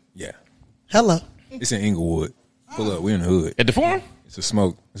 It's you. Yeah. Hello. It's in Inglewood. Pull up. We're in the hood. At the Forum? It's a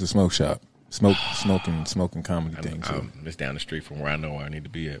smoke shop. Smoking comedy thing too. It's down the street from where I know where I need to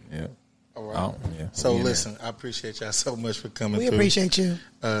be at. Yeah. All right. So listen, I appreciate y'all so much for coming. We appreciate you.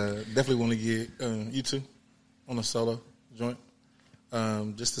 Definitely want to get you two on a solo joint.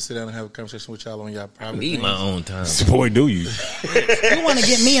 Just to sit down and have a conversation with y'all on y'all private. I need my own time. Boy, do you? You want to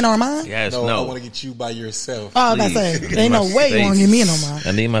get me in Armand? Yes, No, no. I want to get you by yourself. Oh, that's it. Ain't no way you want to get me in Armand.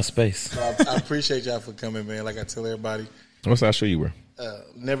 I need my space. So I appreciate y'all for coming, man. Like I tell everybody, What size shoe you wear?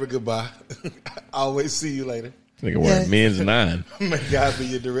 never goodbye. I always see you later. Nigga wearing men's 9. May God be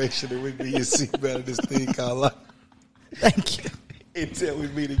your direction and we be your seatbelt in this thing called life. Thank you. Until we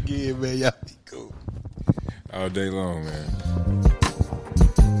meet again, man. Y'all be cool. All day long, man.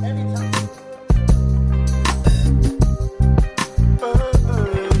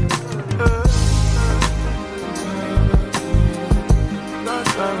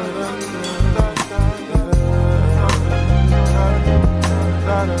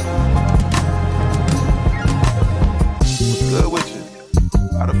 What's good with you?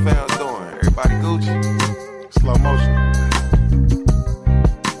 How the fam doing? Everybody Gucci? Slow motion.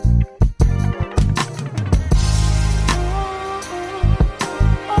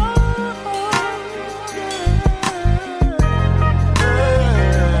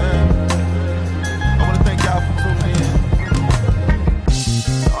 I wanna thank y'all for tuning in.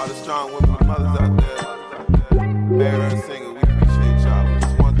 All the strong women and mothers out there, married and single, we appreciate y'all. We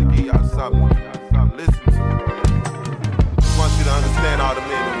just wanted to give y'all something to listen to. Just want you to understand all the men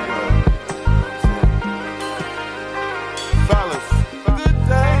in the world. Fellas, good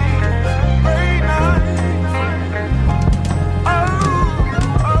days, great nights.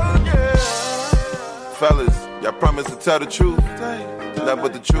 Oh yeah. Fellas, y'all promise to tell the truth, nothing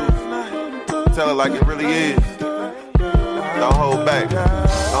but the truth. Tell it like it really is. Don't hold back.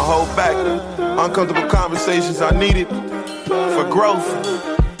 Don't hold back. Uncomfortable conversations are needed for growth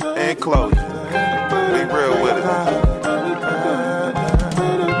and closure.